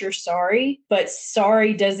say that you're sorry, but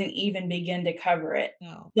sorry doesn't even begin to cover it.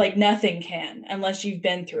 No. Like nothing can unless you've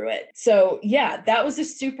been through it. So yeah, that was a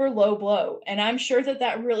super low blow. And I'm sure that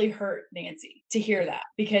that really hurt Nancy to hear that,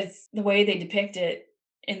 because the way they depict it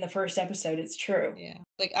in the first episode, it's true. Yeah.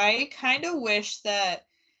 Like I kind of wish that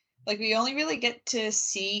like we only really get to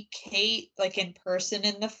see Kate like in person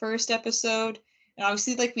in the first episode. And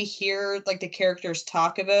obviously like we hear like the characters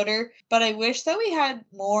talk about her, but I wish that we had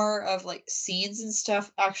more of like scenes and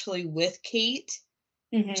stuff actually with Kate.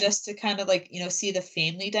 Mhm. Just to kind of like, see the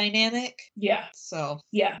family dynamic. Yeah. So,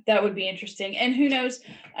 Yeah, that would be interesting. And who knows?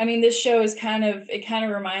 I mean, this show is kind of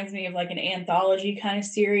reminds me of like an anthology kind of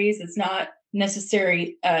series. It's not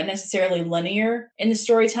necessarily linear in the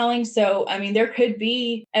storytelling. So, I mean, there could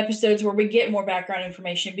be episodes where we get more background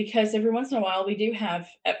information because every once in a while we do have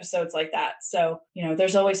episodes like that. So,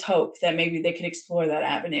 there's always hope that maybe they could explore that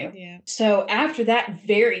avenue. yeah. So, after that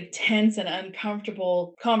very tense and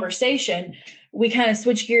uncomfortable conversation, we kind of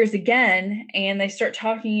switch gears again and they start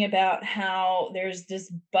talking about how there's this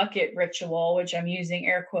bucket ritual, which I'm using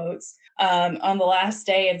air quotes, on the last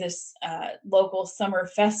day of this local summer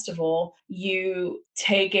festival. You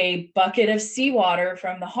take a bucket of seawater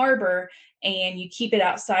from the harbor and you keep it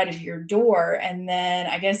outside of your door. And then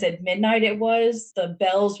I guess at midnight the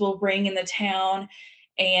bells will ring in the town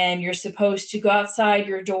and you're supposed to go outside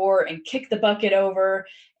your door and kick the bucket over.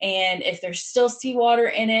 And if there's still seawater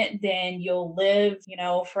in it, then you'll live,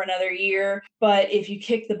 for another year. But if you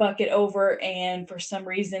kick the bucket over and for some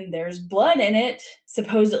reason there's blood in it,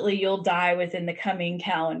 supposedly you'll die within the coming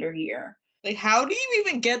calendar year. Like, how do you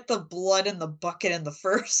even get the blood in the bucket in the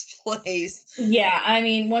first place? Yeah, I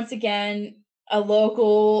mean, once again, a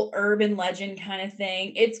local urban legend kind of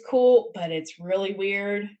thing. It's cool, but it's really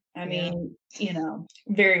weird. I mean,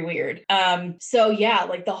 very weird. So yeah,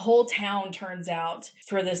 like the whole town turns out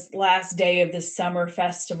for this last day of this summer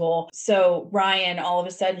festival. So Ryan all of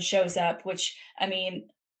a sudden shows up, which I mean,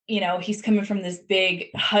 he's coming from this big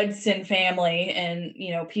Hudson family and,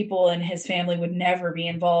 people in his family would never be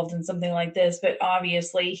involved in something like this. But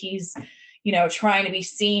obviously he's, trying to be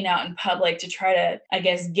seen out in public to try to, I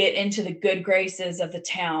guess, get into the good graces of the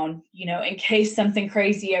town, in case something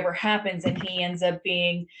crazy ever happens and he ends up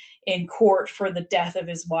being in court for the death of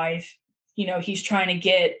his wife. He's trying to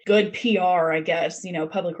get good PR, I guess,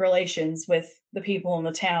 public relations with the people in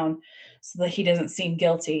the town so that he doesn't seem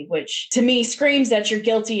guilty, which to me screams that you're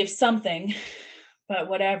guilty of something, but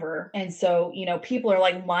whatever. And so, people are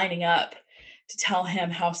like lining up to tell him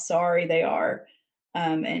how sorry they are.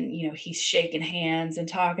 And he's shaking hands and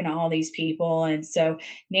talking to all these people. And so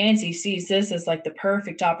Nancy sees this as like the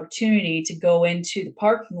perfect opportunity to go into the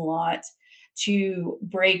parking lot to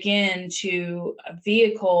break into a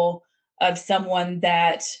vehicle of someone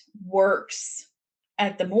that works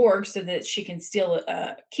at the morgue so that she can steal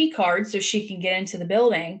a key card so she can get into the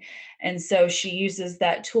building. And so she uses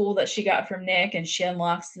that tool that she got from Nick and she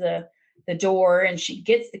unlocks the door and she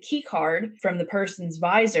gets the key card from the person's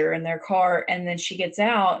visor in their car. And then she gets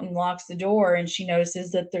out and locks the door and she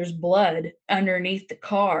notices that there's blood underneath the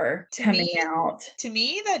car coming out. To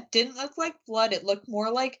me, that didn't look like blood. It looked more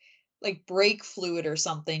like brake fluid or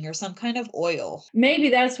something, or some kind of oil. Maybe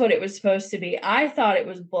that's what it was supposed to be. I thought it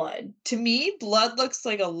was blood. To me, blood looks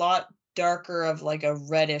like a lot darker of like a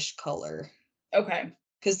reddish color. Okay.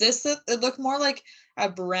 Because it looked more like a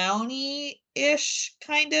brownie-ish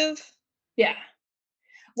kind of. Yeah.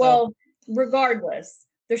 Well, regardless,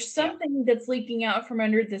 There's something that's leaking out from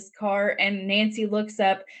under this car, and Nancy looks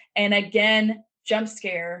up, and again, jump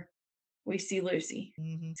scare. We see Lucy.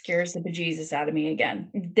 Scares the bejesus out of me again.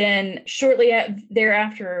 Then shortly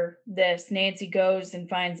thereafter this, Nancy goes and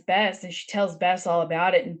finds Bess, and she tells Bess all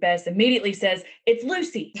about it, and Bess immediately says, "It's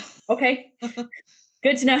Lucy." Okay.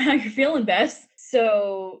 Good to know how you're feeling, Bess.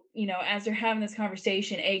 So, as they're having this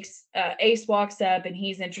conversation, Ace walks up, and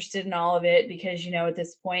he's interested in all of it because, at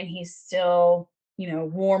this point he's still,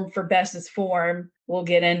 warm for Bess's form. We'll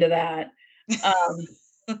get into that.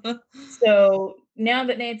 So now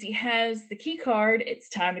that Nancy has the key card, it's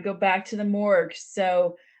time to go back to the morgue.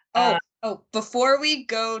 So, before we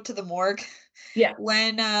go to the morgue, yeah,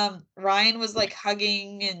 when Ryan was like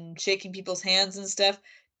hugging and shaking people's hands and stuff,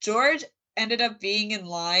 George ended up being in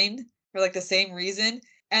line for like the same reason.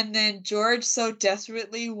 And then George so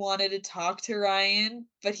desperately wanted to talk to Ryan,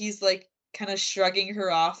 but he's like kind of shrugging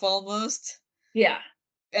her off almost. Yeah.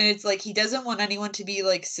 And it's like he doesn't want anyone to be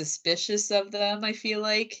like suspicious of them, I feel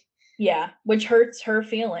like. Yeah, which hurts her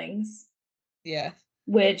feelings. Yeah.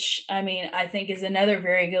 Which, I think is another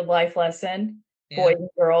very good life lesson. Yeah. Boys and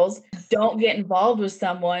girls, don't get involved with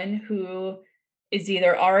someone who is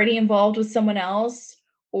either already involved with someone else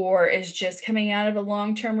or is just coming out of a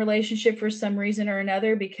long-term relationship for some reason or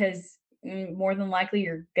another, because more than likely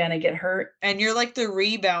you're gonna get hurt. And you're like the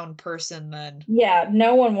rebound person then. Yeah,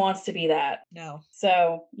 no one wants to be that. No.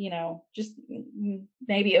 So, just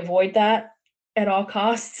maybe avoid that at all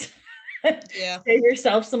costs. Yeah. Save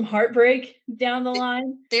yourself some heartbreak down the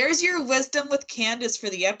line. There's your wisdom with Candace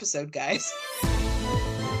for the episode, guys.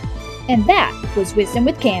 And that was Wisdom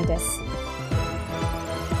with Candace.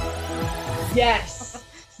 Yes.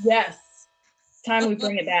 Yes. Time we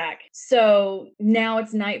bring it back. So now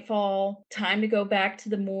it's nightfall. Time to go back to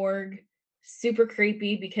the morgue. Super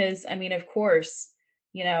creepy because, of course,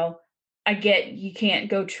 I get you can't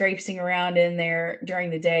go traipsing around in there during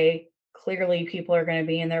the day. Clearly people are going to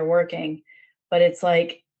be in there working, but it's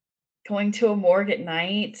like going to a morgue at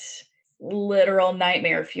night, literal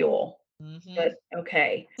nightmare fuel. Mm-hmm. But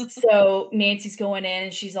okay. So Nancy's going in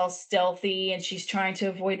and she's all stealthy and she's trying to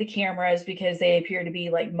avoid the cameras because they appear to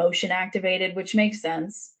be like motion activated, which makes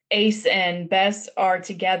sense. Ace and Bess are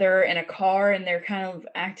together in a car and they're kind of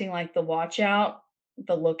acting like the lookout,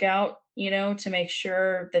 to make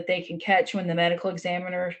sure that they can catch when the medical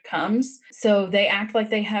examiner comes. So they act like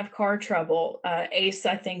they have car trouble. Ace,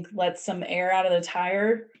 I think, lets some air out of the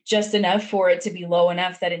tire, just enough for it to be low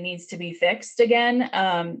enough that it needs to be fixed again.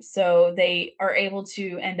 So they are able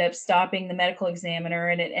to end up stopping the medical examiner,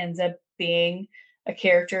 and it ends up being a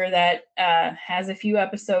character that has a few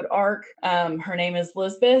episode arc. Her name is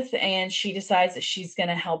Lisbeth, and she decides that she's going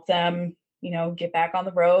to help them get back on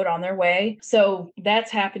the road on their way. So that's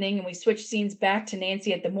happening. And we switch scenes back to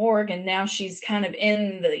Nancy at the morgue. And now she's kind of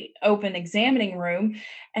in the open examining room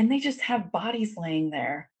and they just have bodies laying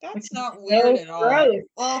there. That's not weird at all.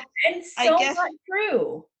 Well, and so I guess, not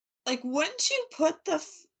true. Like, wouldn't you put the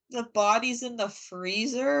bodies in the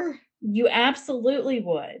freezer? You absolutely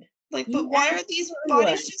would. Like, but why are these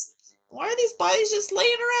bodies just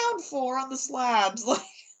laying around for on the slabs? Like,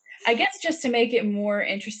 I guess just to make it more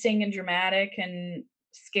interesting and dramatic and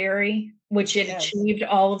scary, which it achieved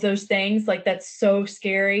all of those things. Like, that's so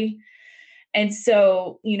scary. And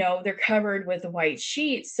so, they're covered with a white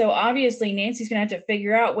sheet. So obviously Nancy's going to have to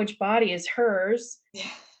figure out which body is hers,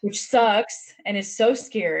 which sucks and is so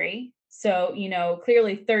scary. So,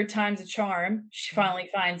 clearly third time's a charm. She finally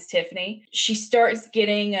finds Tiffany. She starts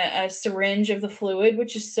getting a syringe of the fluid,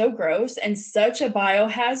 which is so gross and such a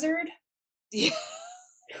biohazard. Yeah.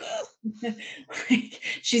 Like,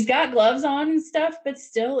 she's got gloves on and stuff, but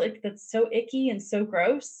still, that's so icky and so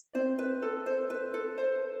gross.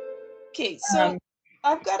 Okay, so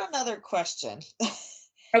I've got another question.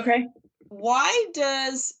 Okay. Why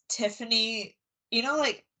does Tiffany,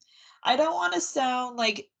 I don't want to sound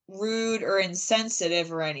like rude or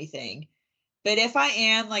insensitive or anything, but if I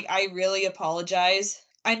am, I really apologize.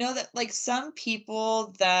 I know that some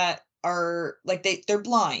people that are they're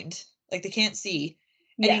blind, they can't see.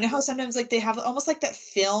 And you know how sometimes they have almost that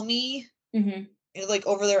filmy,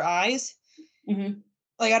 over their eyes? Mm-hmm.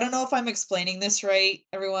 I don't know if I'm explaining this right,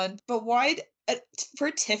 everyone, but why,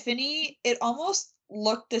 for Tiffany, it almost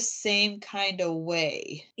looked the same kind of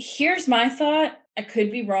way. Here's my thought. I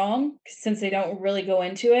could be wrong since they don't really go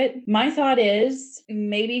into it. My thought is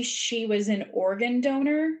maybe she was an organ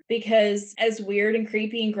donor because, as weird and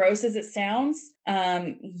creepy and gross as it sounds,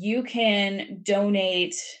 You can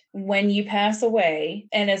donate when you pass away,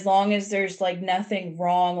 and as long as there's like nothing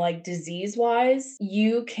wrong, like disease wise,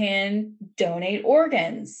 you can donate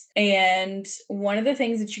organs. And one of the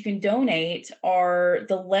things that you can donate are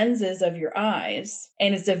the lenses of your eyes,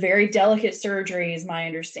 and it's a very delicate surgery, is my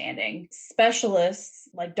understanding. Specialists,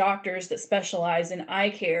 like doctors that specialize in eye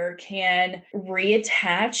care, can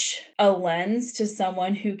reattach a lens to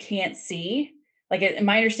someone who can't see. Like,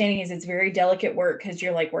 my understanding is it's very delicate work because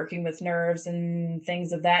you're like working with nerves and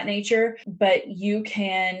things of that nature, but you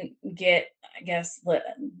can get, I guess,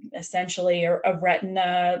 essentially a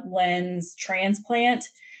retina lens transplant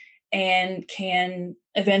and can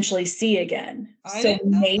eventually see again. I So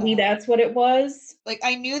didn't know maybe that. that's what it was. Like,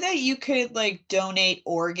 I knew that you could like donate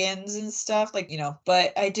organs and stuff, like,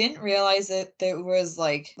 but I didn't realize that there was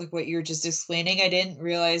like what you were just explaining. I didn't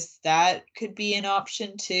realize that could be an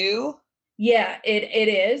option too. Yeah, it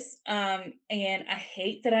is. And I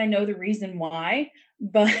hate that I know the reason why,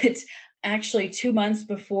 but actually 2 months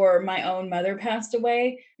before my own mother passed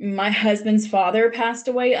away, my husband's father passed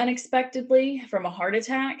away unexpectedly from a heart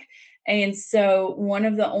attack. And so one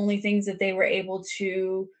of the only things that they were able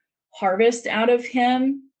to harvest out of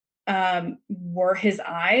him were his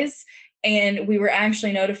eyes. And we were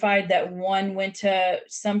actually notified that one went to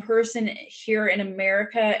some person here in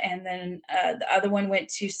America, and then the other one went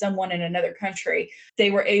to someone in another country.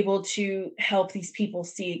 They were able to help these people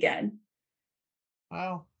see again.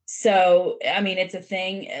 Wow. So, I mean, it's a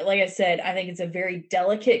thing. Like I said, I think it's a very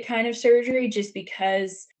delicate kind of surgery, just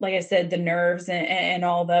because, like I said, the nerves and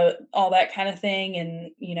all that kind of thing,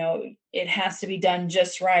 and it has to be done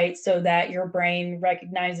just right so that your brain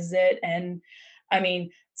recognizes it. And I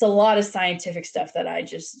mean, it's a lot of scientific stuff that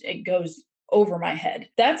it goes over my head.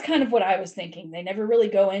 That's kind of what I was thinking. They never really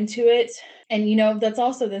go into it. And that's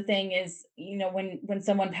also the thing is, when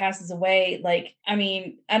someone passes away, like, I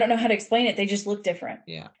mean, I don't know how to explain it. They just look different.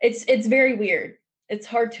 Yeah. It's very weird. It's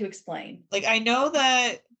hard to explain. Like, I know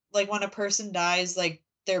that like when a person dies, like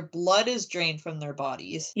their blood is drained from their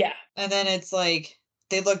bodies. Yeah. And then it's like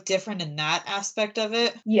they look different in that aspect of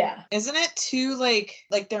it. Yeah. Isn't it too like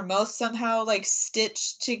their mouth somehow like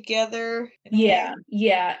stitched together? Yeah.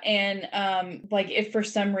 Yeah. And like, if for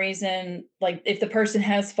some reason, like if the person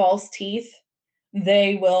has false teeth,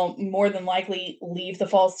 they will more than likely leave the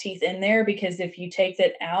false teeth in there, because if you take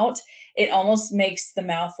that out, it almost makes the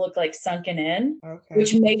mouth look like sunken in. Okay.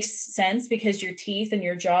 Which makes sense because your teeth and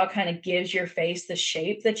your jaw kind of gives your face the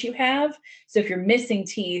shape that you have. So if you're missing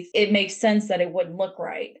teeth, it makes sense that it wouldn't look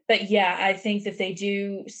right. But yeah, I think that they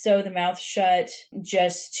do sew the mouth shut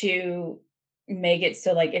just to make it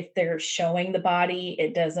so, like, if they're showing the body,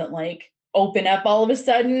 it doesn't like open up all of a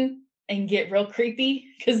sudden and get real creepy,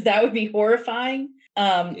 because that would be horrifying.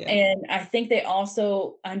 Yeah. And I think they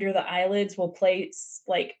also, under the eyelids, will place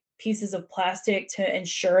like pieces of plastic to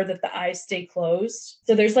ensure that the eyes stay closed.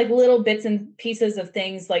 So there's like little bits and pieces of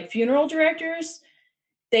things. Like, funeral directors,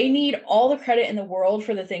 they need all the credit in the world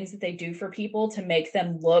for the things that they do for people to make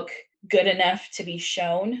them look good enough to be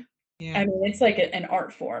shown. Yeah. I mean, it's like an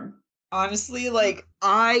art form. Honestly, like,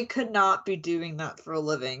 I could not be doing that for a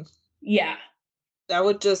living. Yeah. That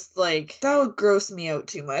would gross me out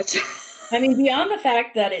too much. I mean, beyond the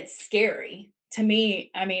fact that it's scary, to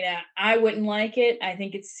me, I mean, I wouldn't like it. I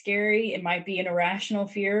think it's scary. It might be an irrational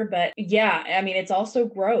fear, but yeah, I mean, it's also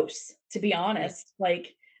gross, to be honest.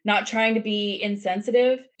 Like, not trying to be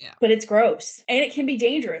insensitive, Yeah. but it's gross. And it can be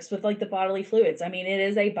dangerous with like the bodily fluids. I mean, it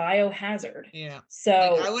is a biohazard. Yeah.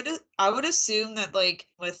 So Like, I would assume that like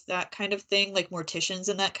with that kind of thing, like morticians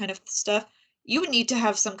and that kind of stuff, you would need to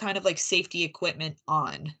have some kind of like safety equipment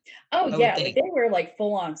on. oh I would yeah, like think. they wear like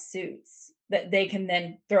full on suits that they can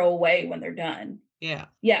then throw away when they're done. Yeah.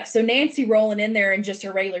 Yeah, so Nancy rolling in there in just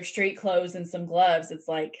her regular street clothes and some gloves, it's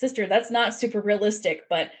like, sister, that's not super realistic,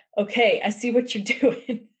 but okay, I see what you're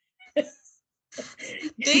doing.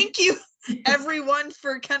 Thank you, everyone,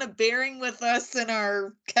 for kind of bearing with us in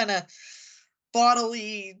our kind of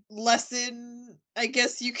bodily lesson, I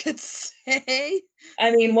guess you could say.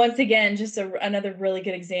 I mean, once again, just another really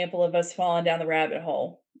good example of us falling down the rabbit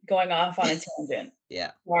hole, going off on a tangent.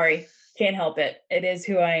 Yeah. Sorry, can't help it. It is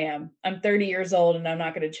who I am. I'm 30 years old and I'm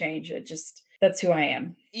not going to change it. Just, that's who I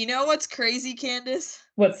am. You know what's crazy, Candace?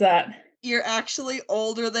 What's that? You're actually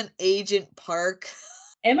older than Agent Park.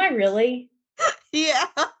 Am I really? Yeah.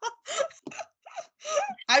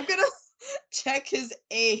 I'm gonna check his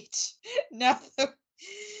age now.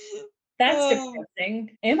 That's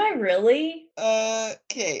depressing. Am I really?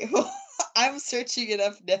 Okay. I'm searching it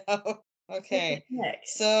up now. Okay.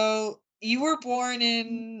 So you were born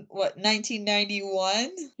in what,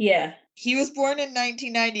 1991? Yeah. He was born in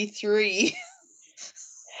 1993.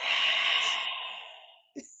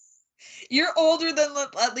 You're older than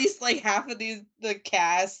at least like half of the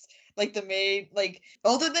cast, like the maid, like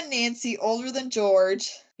older than Nancy, older than George.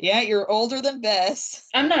 Yeah, you're older than Bess.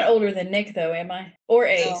 I'm not older than Nick, though, am I? Or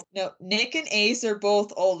Ace? No, Nick and Ace are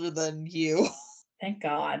both older than you. Thank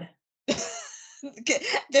God. Okay,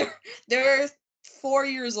 they're 4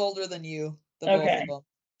 years older than you, the both Okay. of them.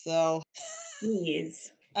 So,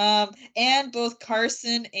 Jeez. and both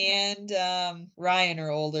Carson and Ryan are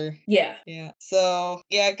older. Yeah. Yeah. So,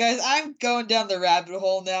 yeah, guys, I'm going down the rabbit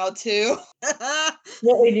hole now too.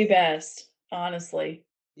 What we do best, honestly.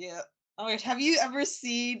 Yeah. Oh my gosh, have you ever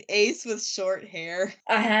seen Ace with short hair?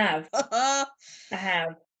 I have. Okay. I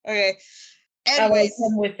have. I like Anyways,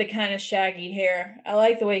 him with the kind of shaggy hair. I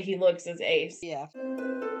like the way he looks as Ace. yeah.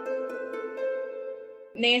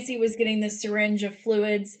 Nancy was getting the syringe of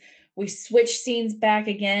fluids. We switched scenes back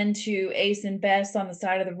again to Ace and Bess on the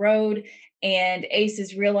side of the road, and Ace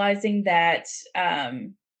is realizing that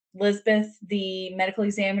Lisbeth, the medical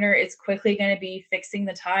examiner, is quickly going to be fixing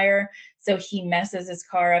the tire, so he messes his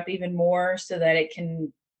car up even more so that it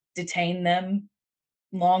can detain them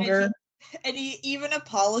longer. And he even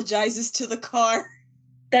apologizes to the car.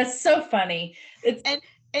 That's so funny. And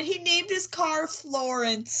he named his car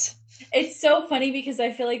Florence. It's so funny because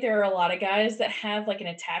I feel like there are a lot of guys that have like an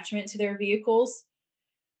attachment to their vehicles.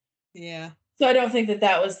 Yeah. So I don't think that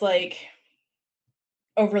that was like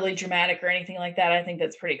overly dramatic or anything like that. I think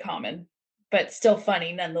that's pretty common, but still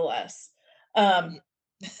funny nonetheless. And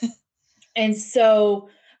so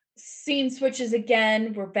scene switches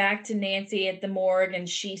again. We're back to Nancy at the morgue, and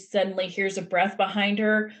she suddenly hears a breath behind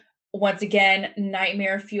her. Once again,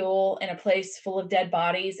 nightmare fuel in a place full of dead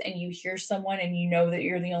bodies, and you hear someone and you know that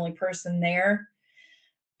you're the only person there.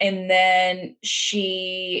 And then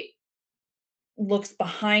she looks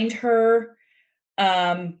behind her,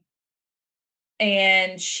 and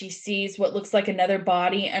she sees what looks like another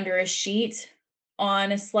body under a sheet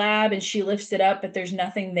on a slab, and she lifts it up, but there's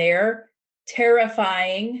nothing there.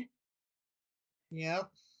 Terrifying. Yep.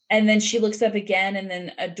 And then she looks up again, and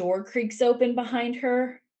then a door creaks open behind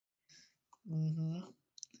her. Mm-hmm.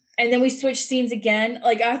 And then we switch scenes again.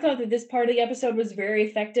 Like, I thought that this part of the episode was very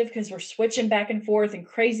effective because we're switching back and forth and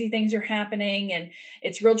crazy things are happening. And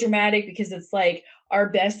it's real dramatic because it's like, are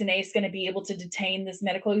Bess and Ace going to be able to detain this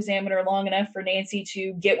medical examiner long enough for Nancy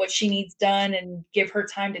to get what she needs done and give her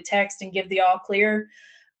time to text and give the all clear?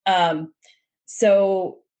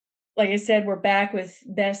 So, like I said, we're back with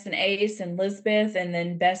Bess and Ace and Lisbeth, and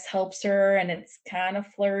then Bess helps her, and it's kind of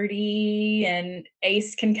flirty, and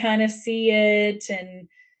Ace can kind of see it, and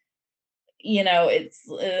it's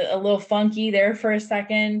a little funky there for a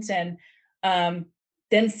second. And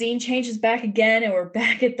then scene changes back again, and we're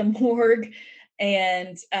back at the morgue,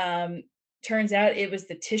 and turns out it was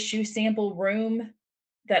the tissue sample room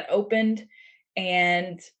that opened.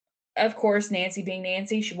 And of course, Nancy being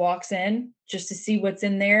Nancy, she walks in just to see what's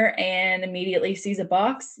in there and immediately sees a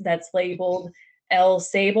box that's labeled L.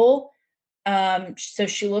 Sable. So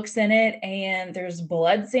she looks in it, and there's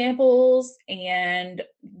blood samples, and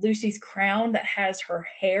Lucy's crown that has her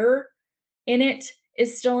hair in it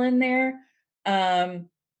is still in there. And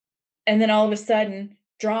then all of a sudden,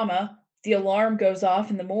 drama, the alarm goes off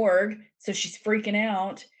in the morgue. So she's freaking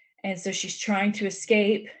out. And so she's trying to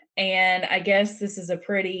escape. And I guess this is a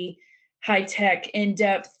pretty high-tech,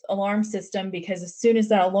 in-depth alarm system, because as soon as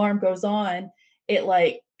that alarm goes on, it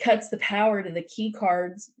like cuts the power to the key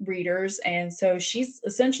cards readers. And so she's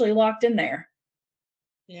essentially locked in there.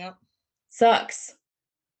 Yep. Sucks.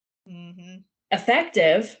 Mm-hmm.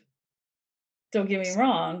 Effective, don't get me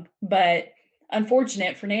wrong, but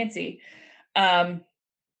unfortunate for Nancy.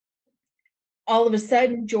 All of a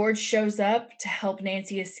sudden, George shows up to help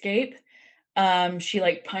Nancy escape. She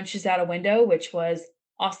like punches out a window, which was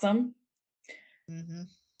awesome.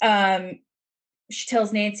 Mm-hmm. She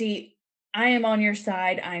tells Nancy, I am on your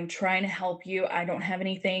side. I'm trying to help you. I don't have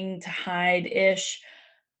anything to hide ish.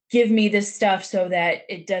 Give me this stuff so that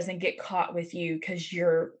it doesn't get caught with you, because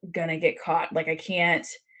you're going to get caught. Like, I can't,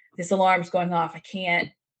 this alarm's going off. I can't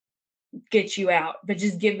get you out, but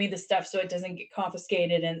just give me the stuff so it doesn't get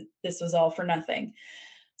confiscated. And this was all for nothing.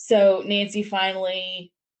 So Nancy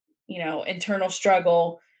finally, internal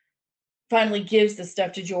struggle, finally gives the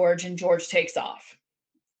stuff to George, and George takes off.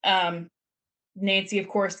 Nancy, of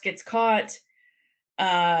course, gets caught.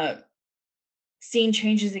 Scene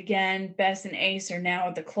changes again. Bess and Ace are now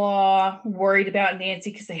at the Claw, worried about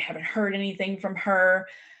Nancy because they haven't heard anything from her.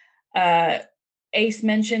 Ace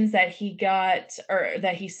mentions that he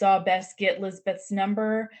saw Bess get Lisbeth's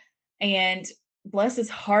number, and bless his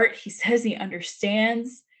heart, he says he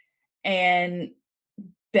understands. And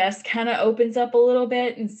Bess kind of opens up a little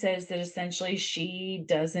bit and says that essentially she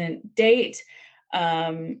doesn't date.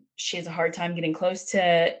 She has a hard time getting close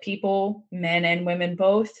to people, men and women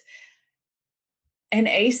both. And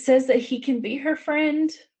Ace says that he can be her friend.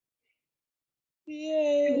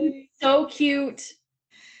 Yay. So cute.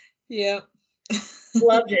 Yep.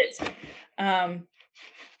 Loved it.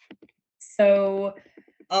 So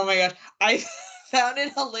Oh my god, I found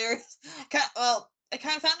it hilarious. I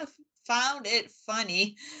kind of found it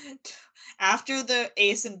funny. After the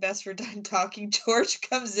Ace and Bess were done talking, George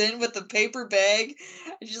comes in with a paper bag.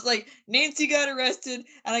 And she's like, Nancy got arrested,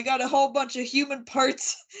 and I got a whole bunch of human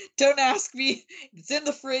parts. Don't ask me. It's in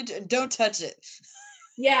the fridge, and don't touch it.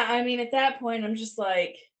 yeah, I mean, at that point, I'm just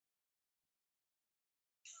like,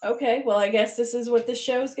 okay, well, I guess this is what this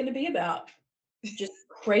show is going to be about. Just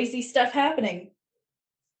crazy stuff happening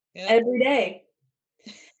every day.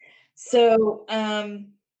 So,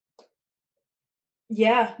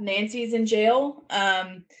 yeah, Nancy's in jail.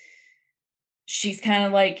 She's kind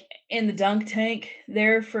of like in the dunk tank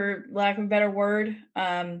there, for lack of a better word.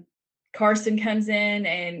 Carson comes in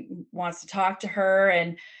and wants to talk to her,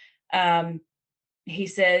 and he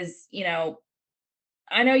says,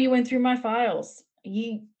 I know you went through my files.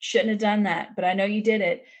 You shouldn't have done that, but I know you did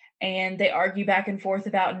it. And they argue back and forth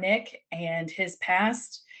about Nick and his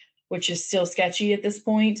past, which is still sketchy at this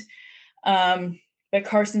point. But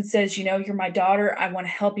Carson says, you're my daughter. I want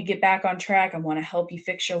to help you get back on track. I want to help you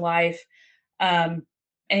fix your life. And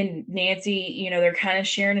Nancy, they're kind of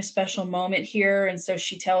sharing a special moment here. And so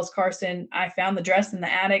she tells Carson, I found the dress in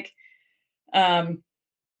the attic.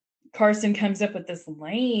 Carson comes up with this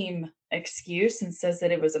lame excuse and says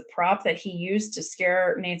that it was a prop that he used to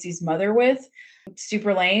scare Nancy's mother with.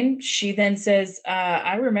 Super lame. She then says,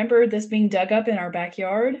 I remember this being dug up in our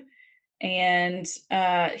backyard. And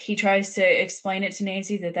he tries to explain it to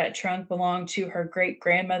Nancy that trunk belonged to her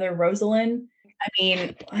great-grandmother, Rosalind. I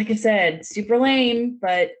mean, like I said, super lame,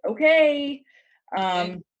 but okay.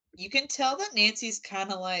 You can tell that Nancy's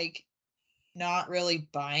kind of like not really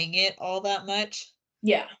buying it all that much.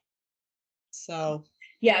 Yeah. So.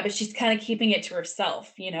 Yeah, but she's kind of keeping it to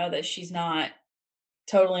herself, that she's not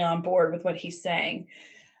totally on board with what he's saying.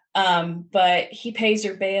 But he pays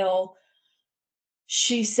her bail.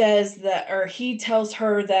 She says that, or he tells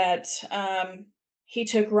her that he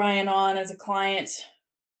took Ryan on as a client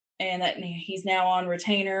and that he's now on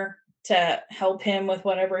retainer to help him with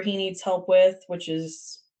whatever he needs help with, which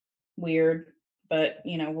is weird, but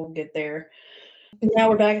we'll get there.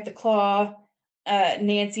 Now we're back at the Claw.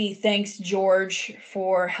 Nancy thanks George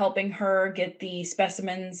for helping her get the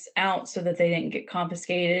specimens out so that they didn't get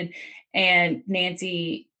confiscated. And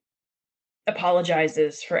Nancy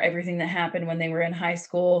apologizes for everything that happened when they were in high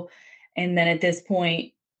school. And then at this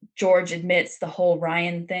point, George admits the whole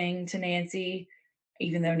Ryan thing to Nancy,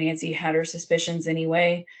 even though Nancy had her suspicions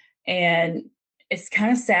anyway. And it's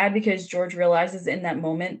kind of sad because George realizes in that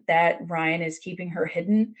moment that Ryan is keeping her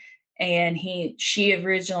hidden. And she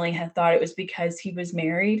originally had thought it was because he was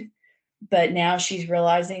married, but now she's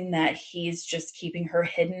realizing that he's just keeping her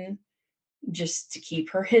hidden just to keep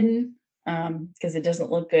her hidden, because it doesn't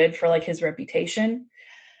look good for like his reputation.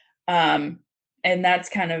 And that's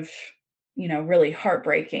kind of, really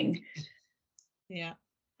heartbreaking. Yeah.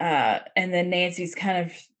 And then Nancy's kind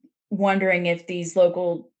of wondering if these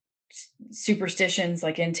local superstitions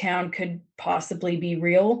like in town could possibly be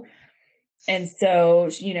real. And so,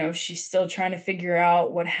 she's still trying to figure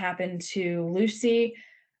out what happened to Lucy.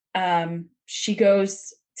 She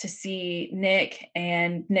goes to see Nick,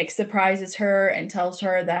 and Nick surprises her and tells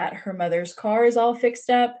her that her mother's car is all fixed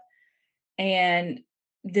up. And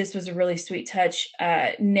this was a really sweet touch.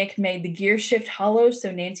 Nick made the gear shift hollow so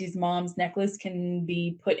Nancy's mom's necklace can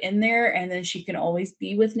be put in there, and then she can always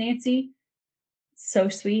be with Nancy. So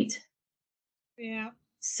sweet. Yeah.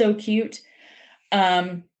 So cute.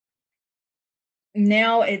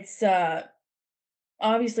 Now it's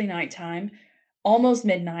obviously nighttime, almost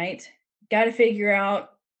midnight. Got to figure out,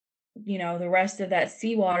 the rest of that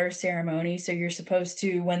seawater ceremony. So you're supposed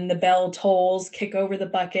to, when the bell tolls, kick over the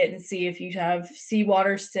bucket and see if you have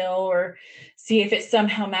seawater still, or see if it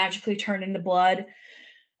somehow magically turned into blood.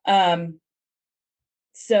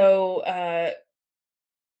 So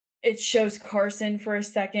it shows Carson for a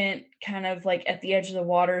second, kind of like at the edge of the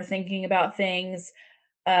water, thinking about things.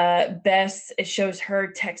 Bess, it shows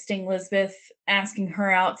her texting Elizabeth, asking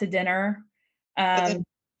her out to dinner.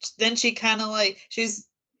 Then she kind of like, she's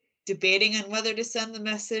debating on whether to send the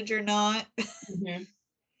message or not. Mm-hmm.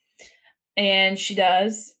 And she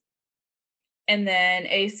does. And then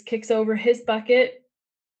Ace kicks over his bucket,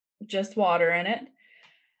 just water in it.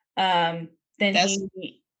 Then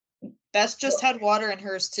Bess just had water in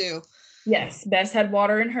hers too. Yes, Bess had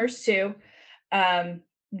water in hers too.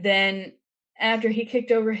 Then after he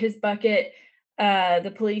kicked over his bucket,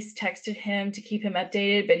 the police texted him to keep him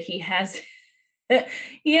updated, but he has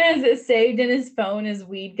he has it saved in his phone as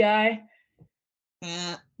Weed Guy.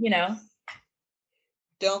 You know.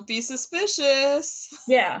 Don't be suspicious.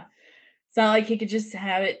 Yeah. It's not like he could just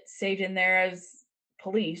have it saved in there as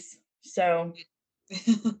police. So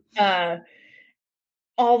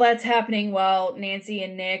all that's happening while Nancy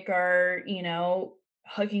and Nick are,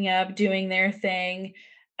 hooking up, doing their thing.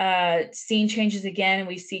 Scene changes again, and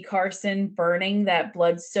we see Carson burning that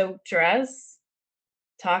blood-soaked dress.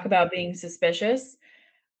 Talk about being suspicious.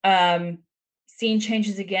 Scene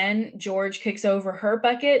changes again. George kicks over her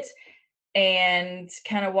bucket and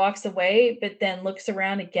kind of walks away, but then looks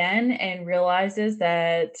around again and realizes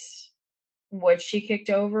that what she kicked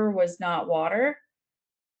over was not water.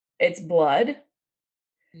 It's blood.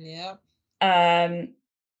 Yeah.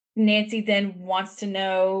 Nancy then wants to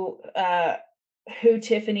know who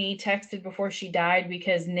Tiffany texted before she died,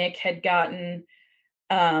 because Nick had gotten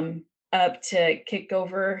up to kick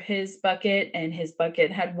over his bucket, and his bucket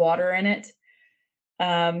had water in it.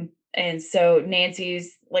 And so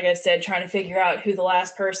Nancy's, like I said, trying to figure out who the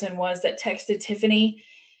last person was that texted Tiffany.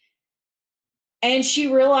 And she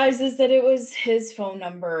realizes that it was his phone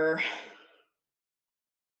number.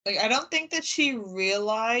 Like, I don't think that she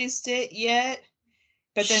realized it yet.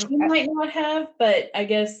 But then She might not have, but I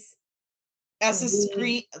guess as the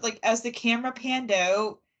screen, like as the camera panned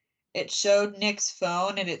out, it showed Nick's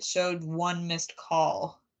phone and it showed one missed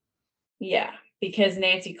call. Yeah, because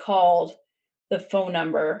Nancy called the phone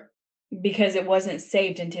number because it wasn't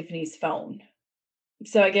saved in Tiffany's phone.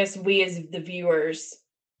 So I guess we as the viewers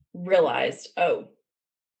realized, oh,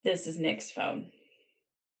 this is Nick's phone.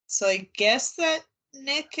 So I guess that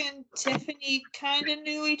Nick and Tiffany kind of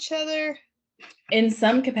knew each other. In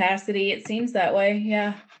some capacity, it seems that way,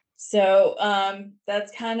 yeah. So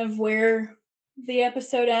that's kind of where the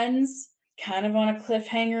episode ends, kind of on a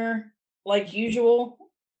cliffhanger like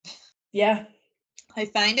usual. Yeah. I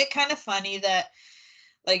find it kind of funny that,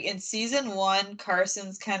 like, in season 1,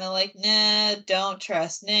 Carson's kind of like, nah, don't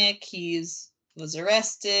trust Nick. Was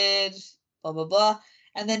arrested, blah, blah, blah.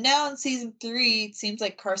 And then now in season 3, it seems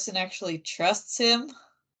like Carson actually trusts him.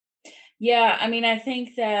 Yeah, I mean, I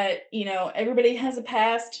think that, everybody has a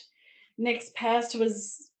past. Nick's past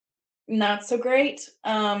was not so great.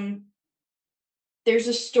 There's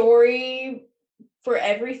a story for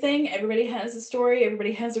everything. Everybody has a story.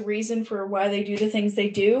 Everybody has a reason for why they do the things they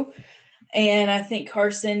do. And I think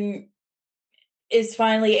Carson is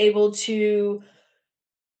finally able to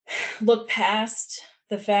look past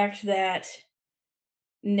the fact that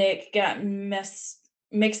Nick got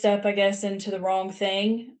mixed up, I guess, into the wrong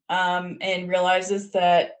thing, and realizes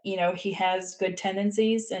that, he has good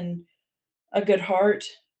tendencies and a good heart.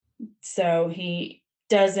 So he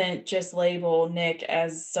doesn't just label Nick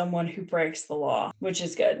as someone who breaks the law, which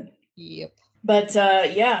is good. Yep. But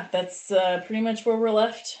yeah, that's pretty much where we're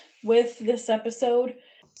left with this episode,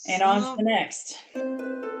 and on to the next.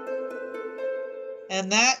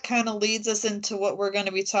 And that kind of leads us into what we're going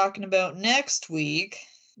to be talking about next week.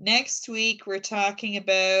 Next week, we're talking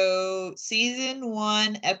about season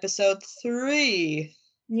 1, episode 3.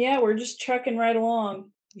 Yeah, we're just trucking right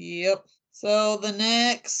along. Yep. So the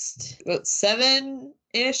next about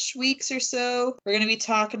 7-ish weeks or so, we're going to be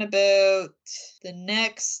talking about the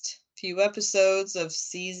next few episodes of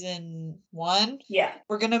season 1. Yeah.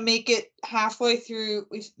 We're going to make it halfway through.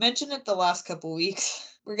 We've mentioned it the last couple weeks.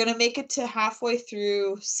 We're going to make it to halfway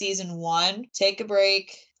through season 1, take a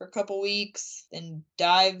break for a couple weeks, then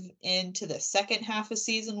dive into the second half of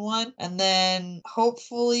season 1. And then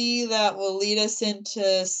hopefully that will lead us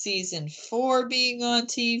into season 4 being on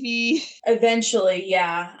TV. Eventually,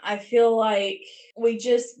 yeah. I feel like we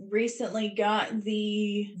just recently got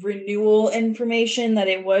the renewal information that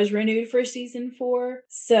it was renewed for season 4.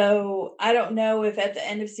 So I don't know if at the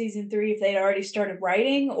end of season 3, if they'd already started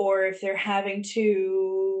writing or if they're having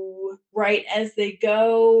to write as they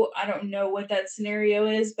go. I don't know what that scenario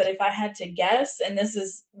is, but if I had to guess, and this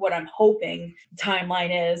is what I'm hoping the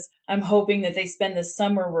timeline is, I'm hoping that they spend the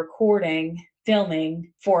summer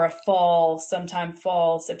filming for a sometime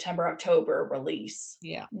fall, September, October release.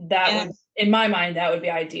 Yeah. In my mind, that would be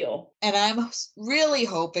ideal. And I'm really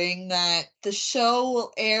hoping that the show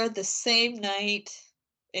will air the same night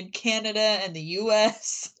in Canada and the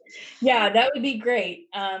US. Yeah, that would be great.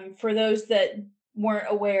 For those that weren't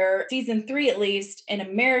aware, season 3, at least in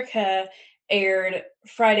America, aired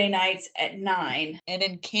Friday nights at 9. And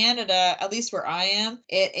in Canada, at least where I am,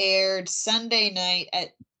 it aired Sunday night at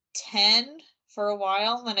 10 for a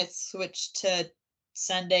while, and then it switched to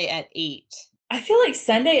Sunday at 8. I feel like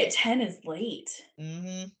Sunday at 10 is late.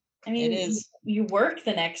 Mm-hmm. I mean, It is. you work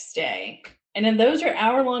the next day, and then those are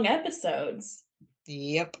hour-long episodes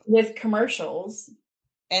Yep. with commercials.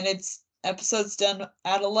 And it's episodes done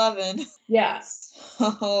at 11. Yeah.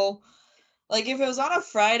 So, like, if it was on a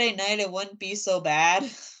Friday night, it wouldn't be so bad.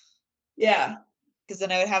 Yeah. Because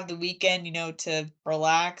then I would have the weekend, you know, to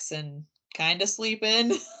relax and kind of sleep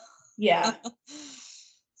in. Yeah.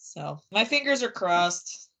 So, my fingers are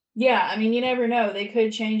crossed. Yeah, I mean, you never know. They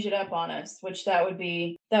could change it up on us, which that would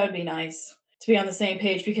be nice to be on the same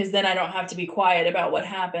page, because then I don't have to be quiet about what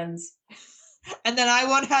happens. And then I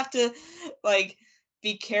won't have to, like,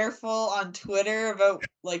 be careful on Twitter about,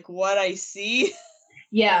 like, what I see.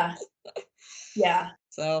 Yeah. Yeah.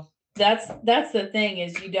 So, That's the thing,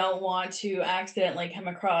 is you don't want to accidentally come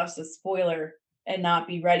across a spoiler and not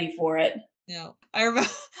be ready for it. no. I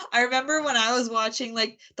remember when I was watching,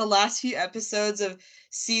 like, the last few episodes of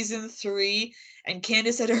season 3, and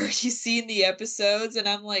Candace had already seen the episodes, and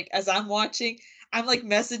I'm like, as I'm watching, I'm like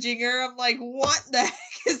messaging her, I'm like, what the heck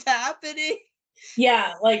is happening?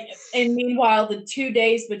 Yeah, like, and meanwhile, the 2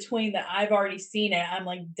 days between that I've already seen it, I'm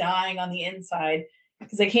like dying on the inside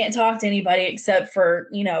because I can't talk to anybody except for,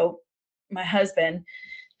 you know, my husband,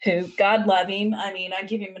 who, God love him. I mean, I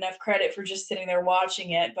give him enough credit for just sitting there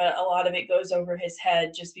watching it, but a lot of it goes over his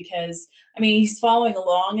head just because, I mean, he's following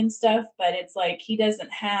along and stuff, but it's like he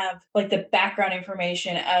doesn't have like the background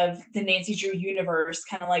information of the Nancy Drew universe,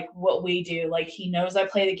 kind of like what we do. Like, he knows I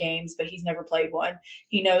play the games, but he's never played one.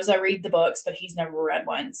 He knows I read the books, but he's never read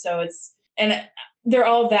one. So it's, and they're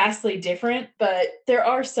all vastly different, but there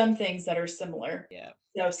are some things that are similar. Yeah.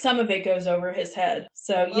 So some of it goes over his head.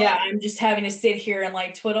 So yeah, I'm just having to sit here and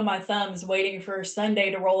like twiddle my thumbs waiting for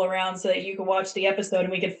Sunday to roll around so that you can watch the episode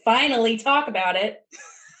and we could finally talk about it.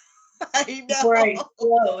 I know. Before I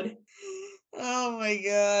explode. Oh my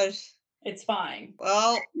gosh. It's fine.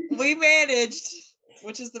 Well, we managed,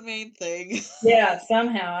 which is the main thing. Yeah,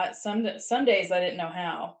 somehow. Some days I didn't know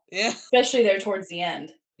how. Yeah. Especially there towards the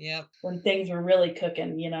end. Yep. When things were really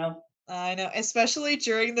cooking, you know. I know, especially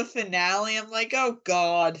during the finale. I'm like, oh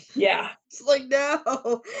God. Yeah. It's like,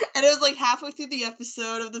 no. And it was like halfway through the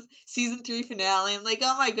episode of the season 3 finale. I'm like,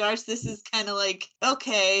 oh my gosh, this is kind of like,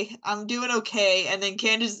 okay, I'm doing okay. And then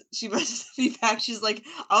Candace, she messages me back. She's like,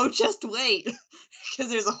 oh, just wait.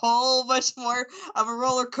 Because there's a whole bunch more of a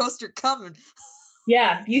roller coaster coming.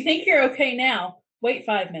 Yeah. You think you're okay now. Wait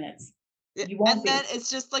 5 minutes. You won't and be. then it's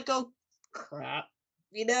just like, oh, crap.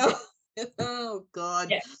 You know? Oh,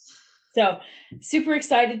 God. Yeah. So super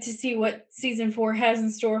excited to see what season 4 has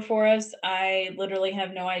in store for us. I literally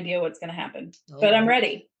have no idea what's going to happen, but I'm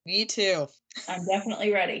ready. Me too. I'm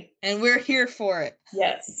definitely ready. And we're here for it.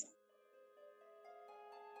 Yes.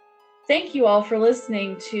 Thank you all for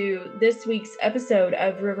listening to this week's episode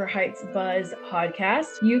of River Heights Buzz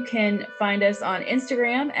podcast. You can find us on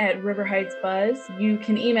Instagram at River Heights Buzz. You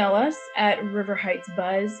can email us at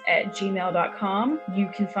riverheightsbuzz@gmail.com. You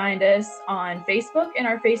can find us on Facebook in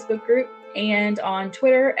our Facebook group, and on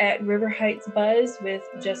Twitter at River Heights Buzz with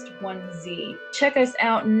just one Z. Check us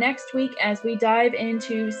out next week as we dive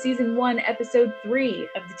into season 1, episode 3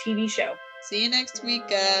 of the TV show. See you next week,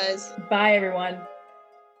 guys. Bye, everyone.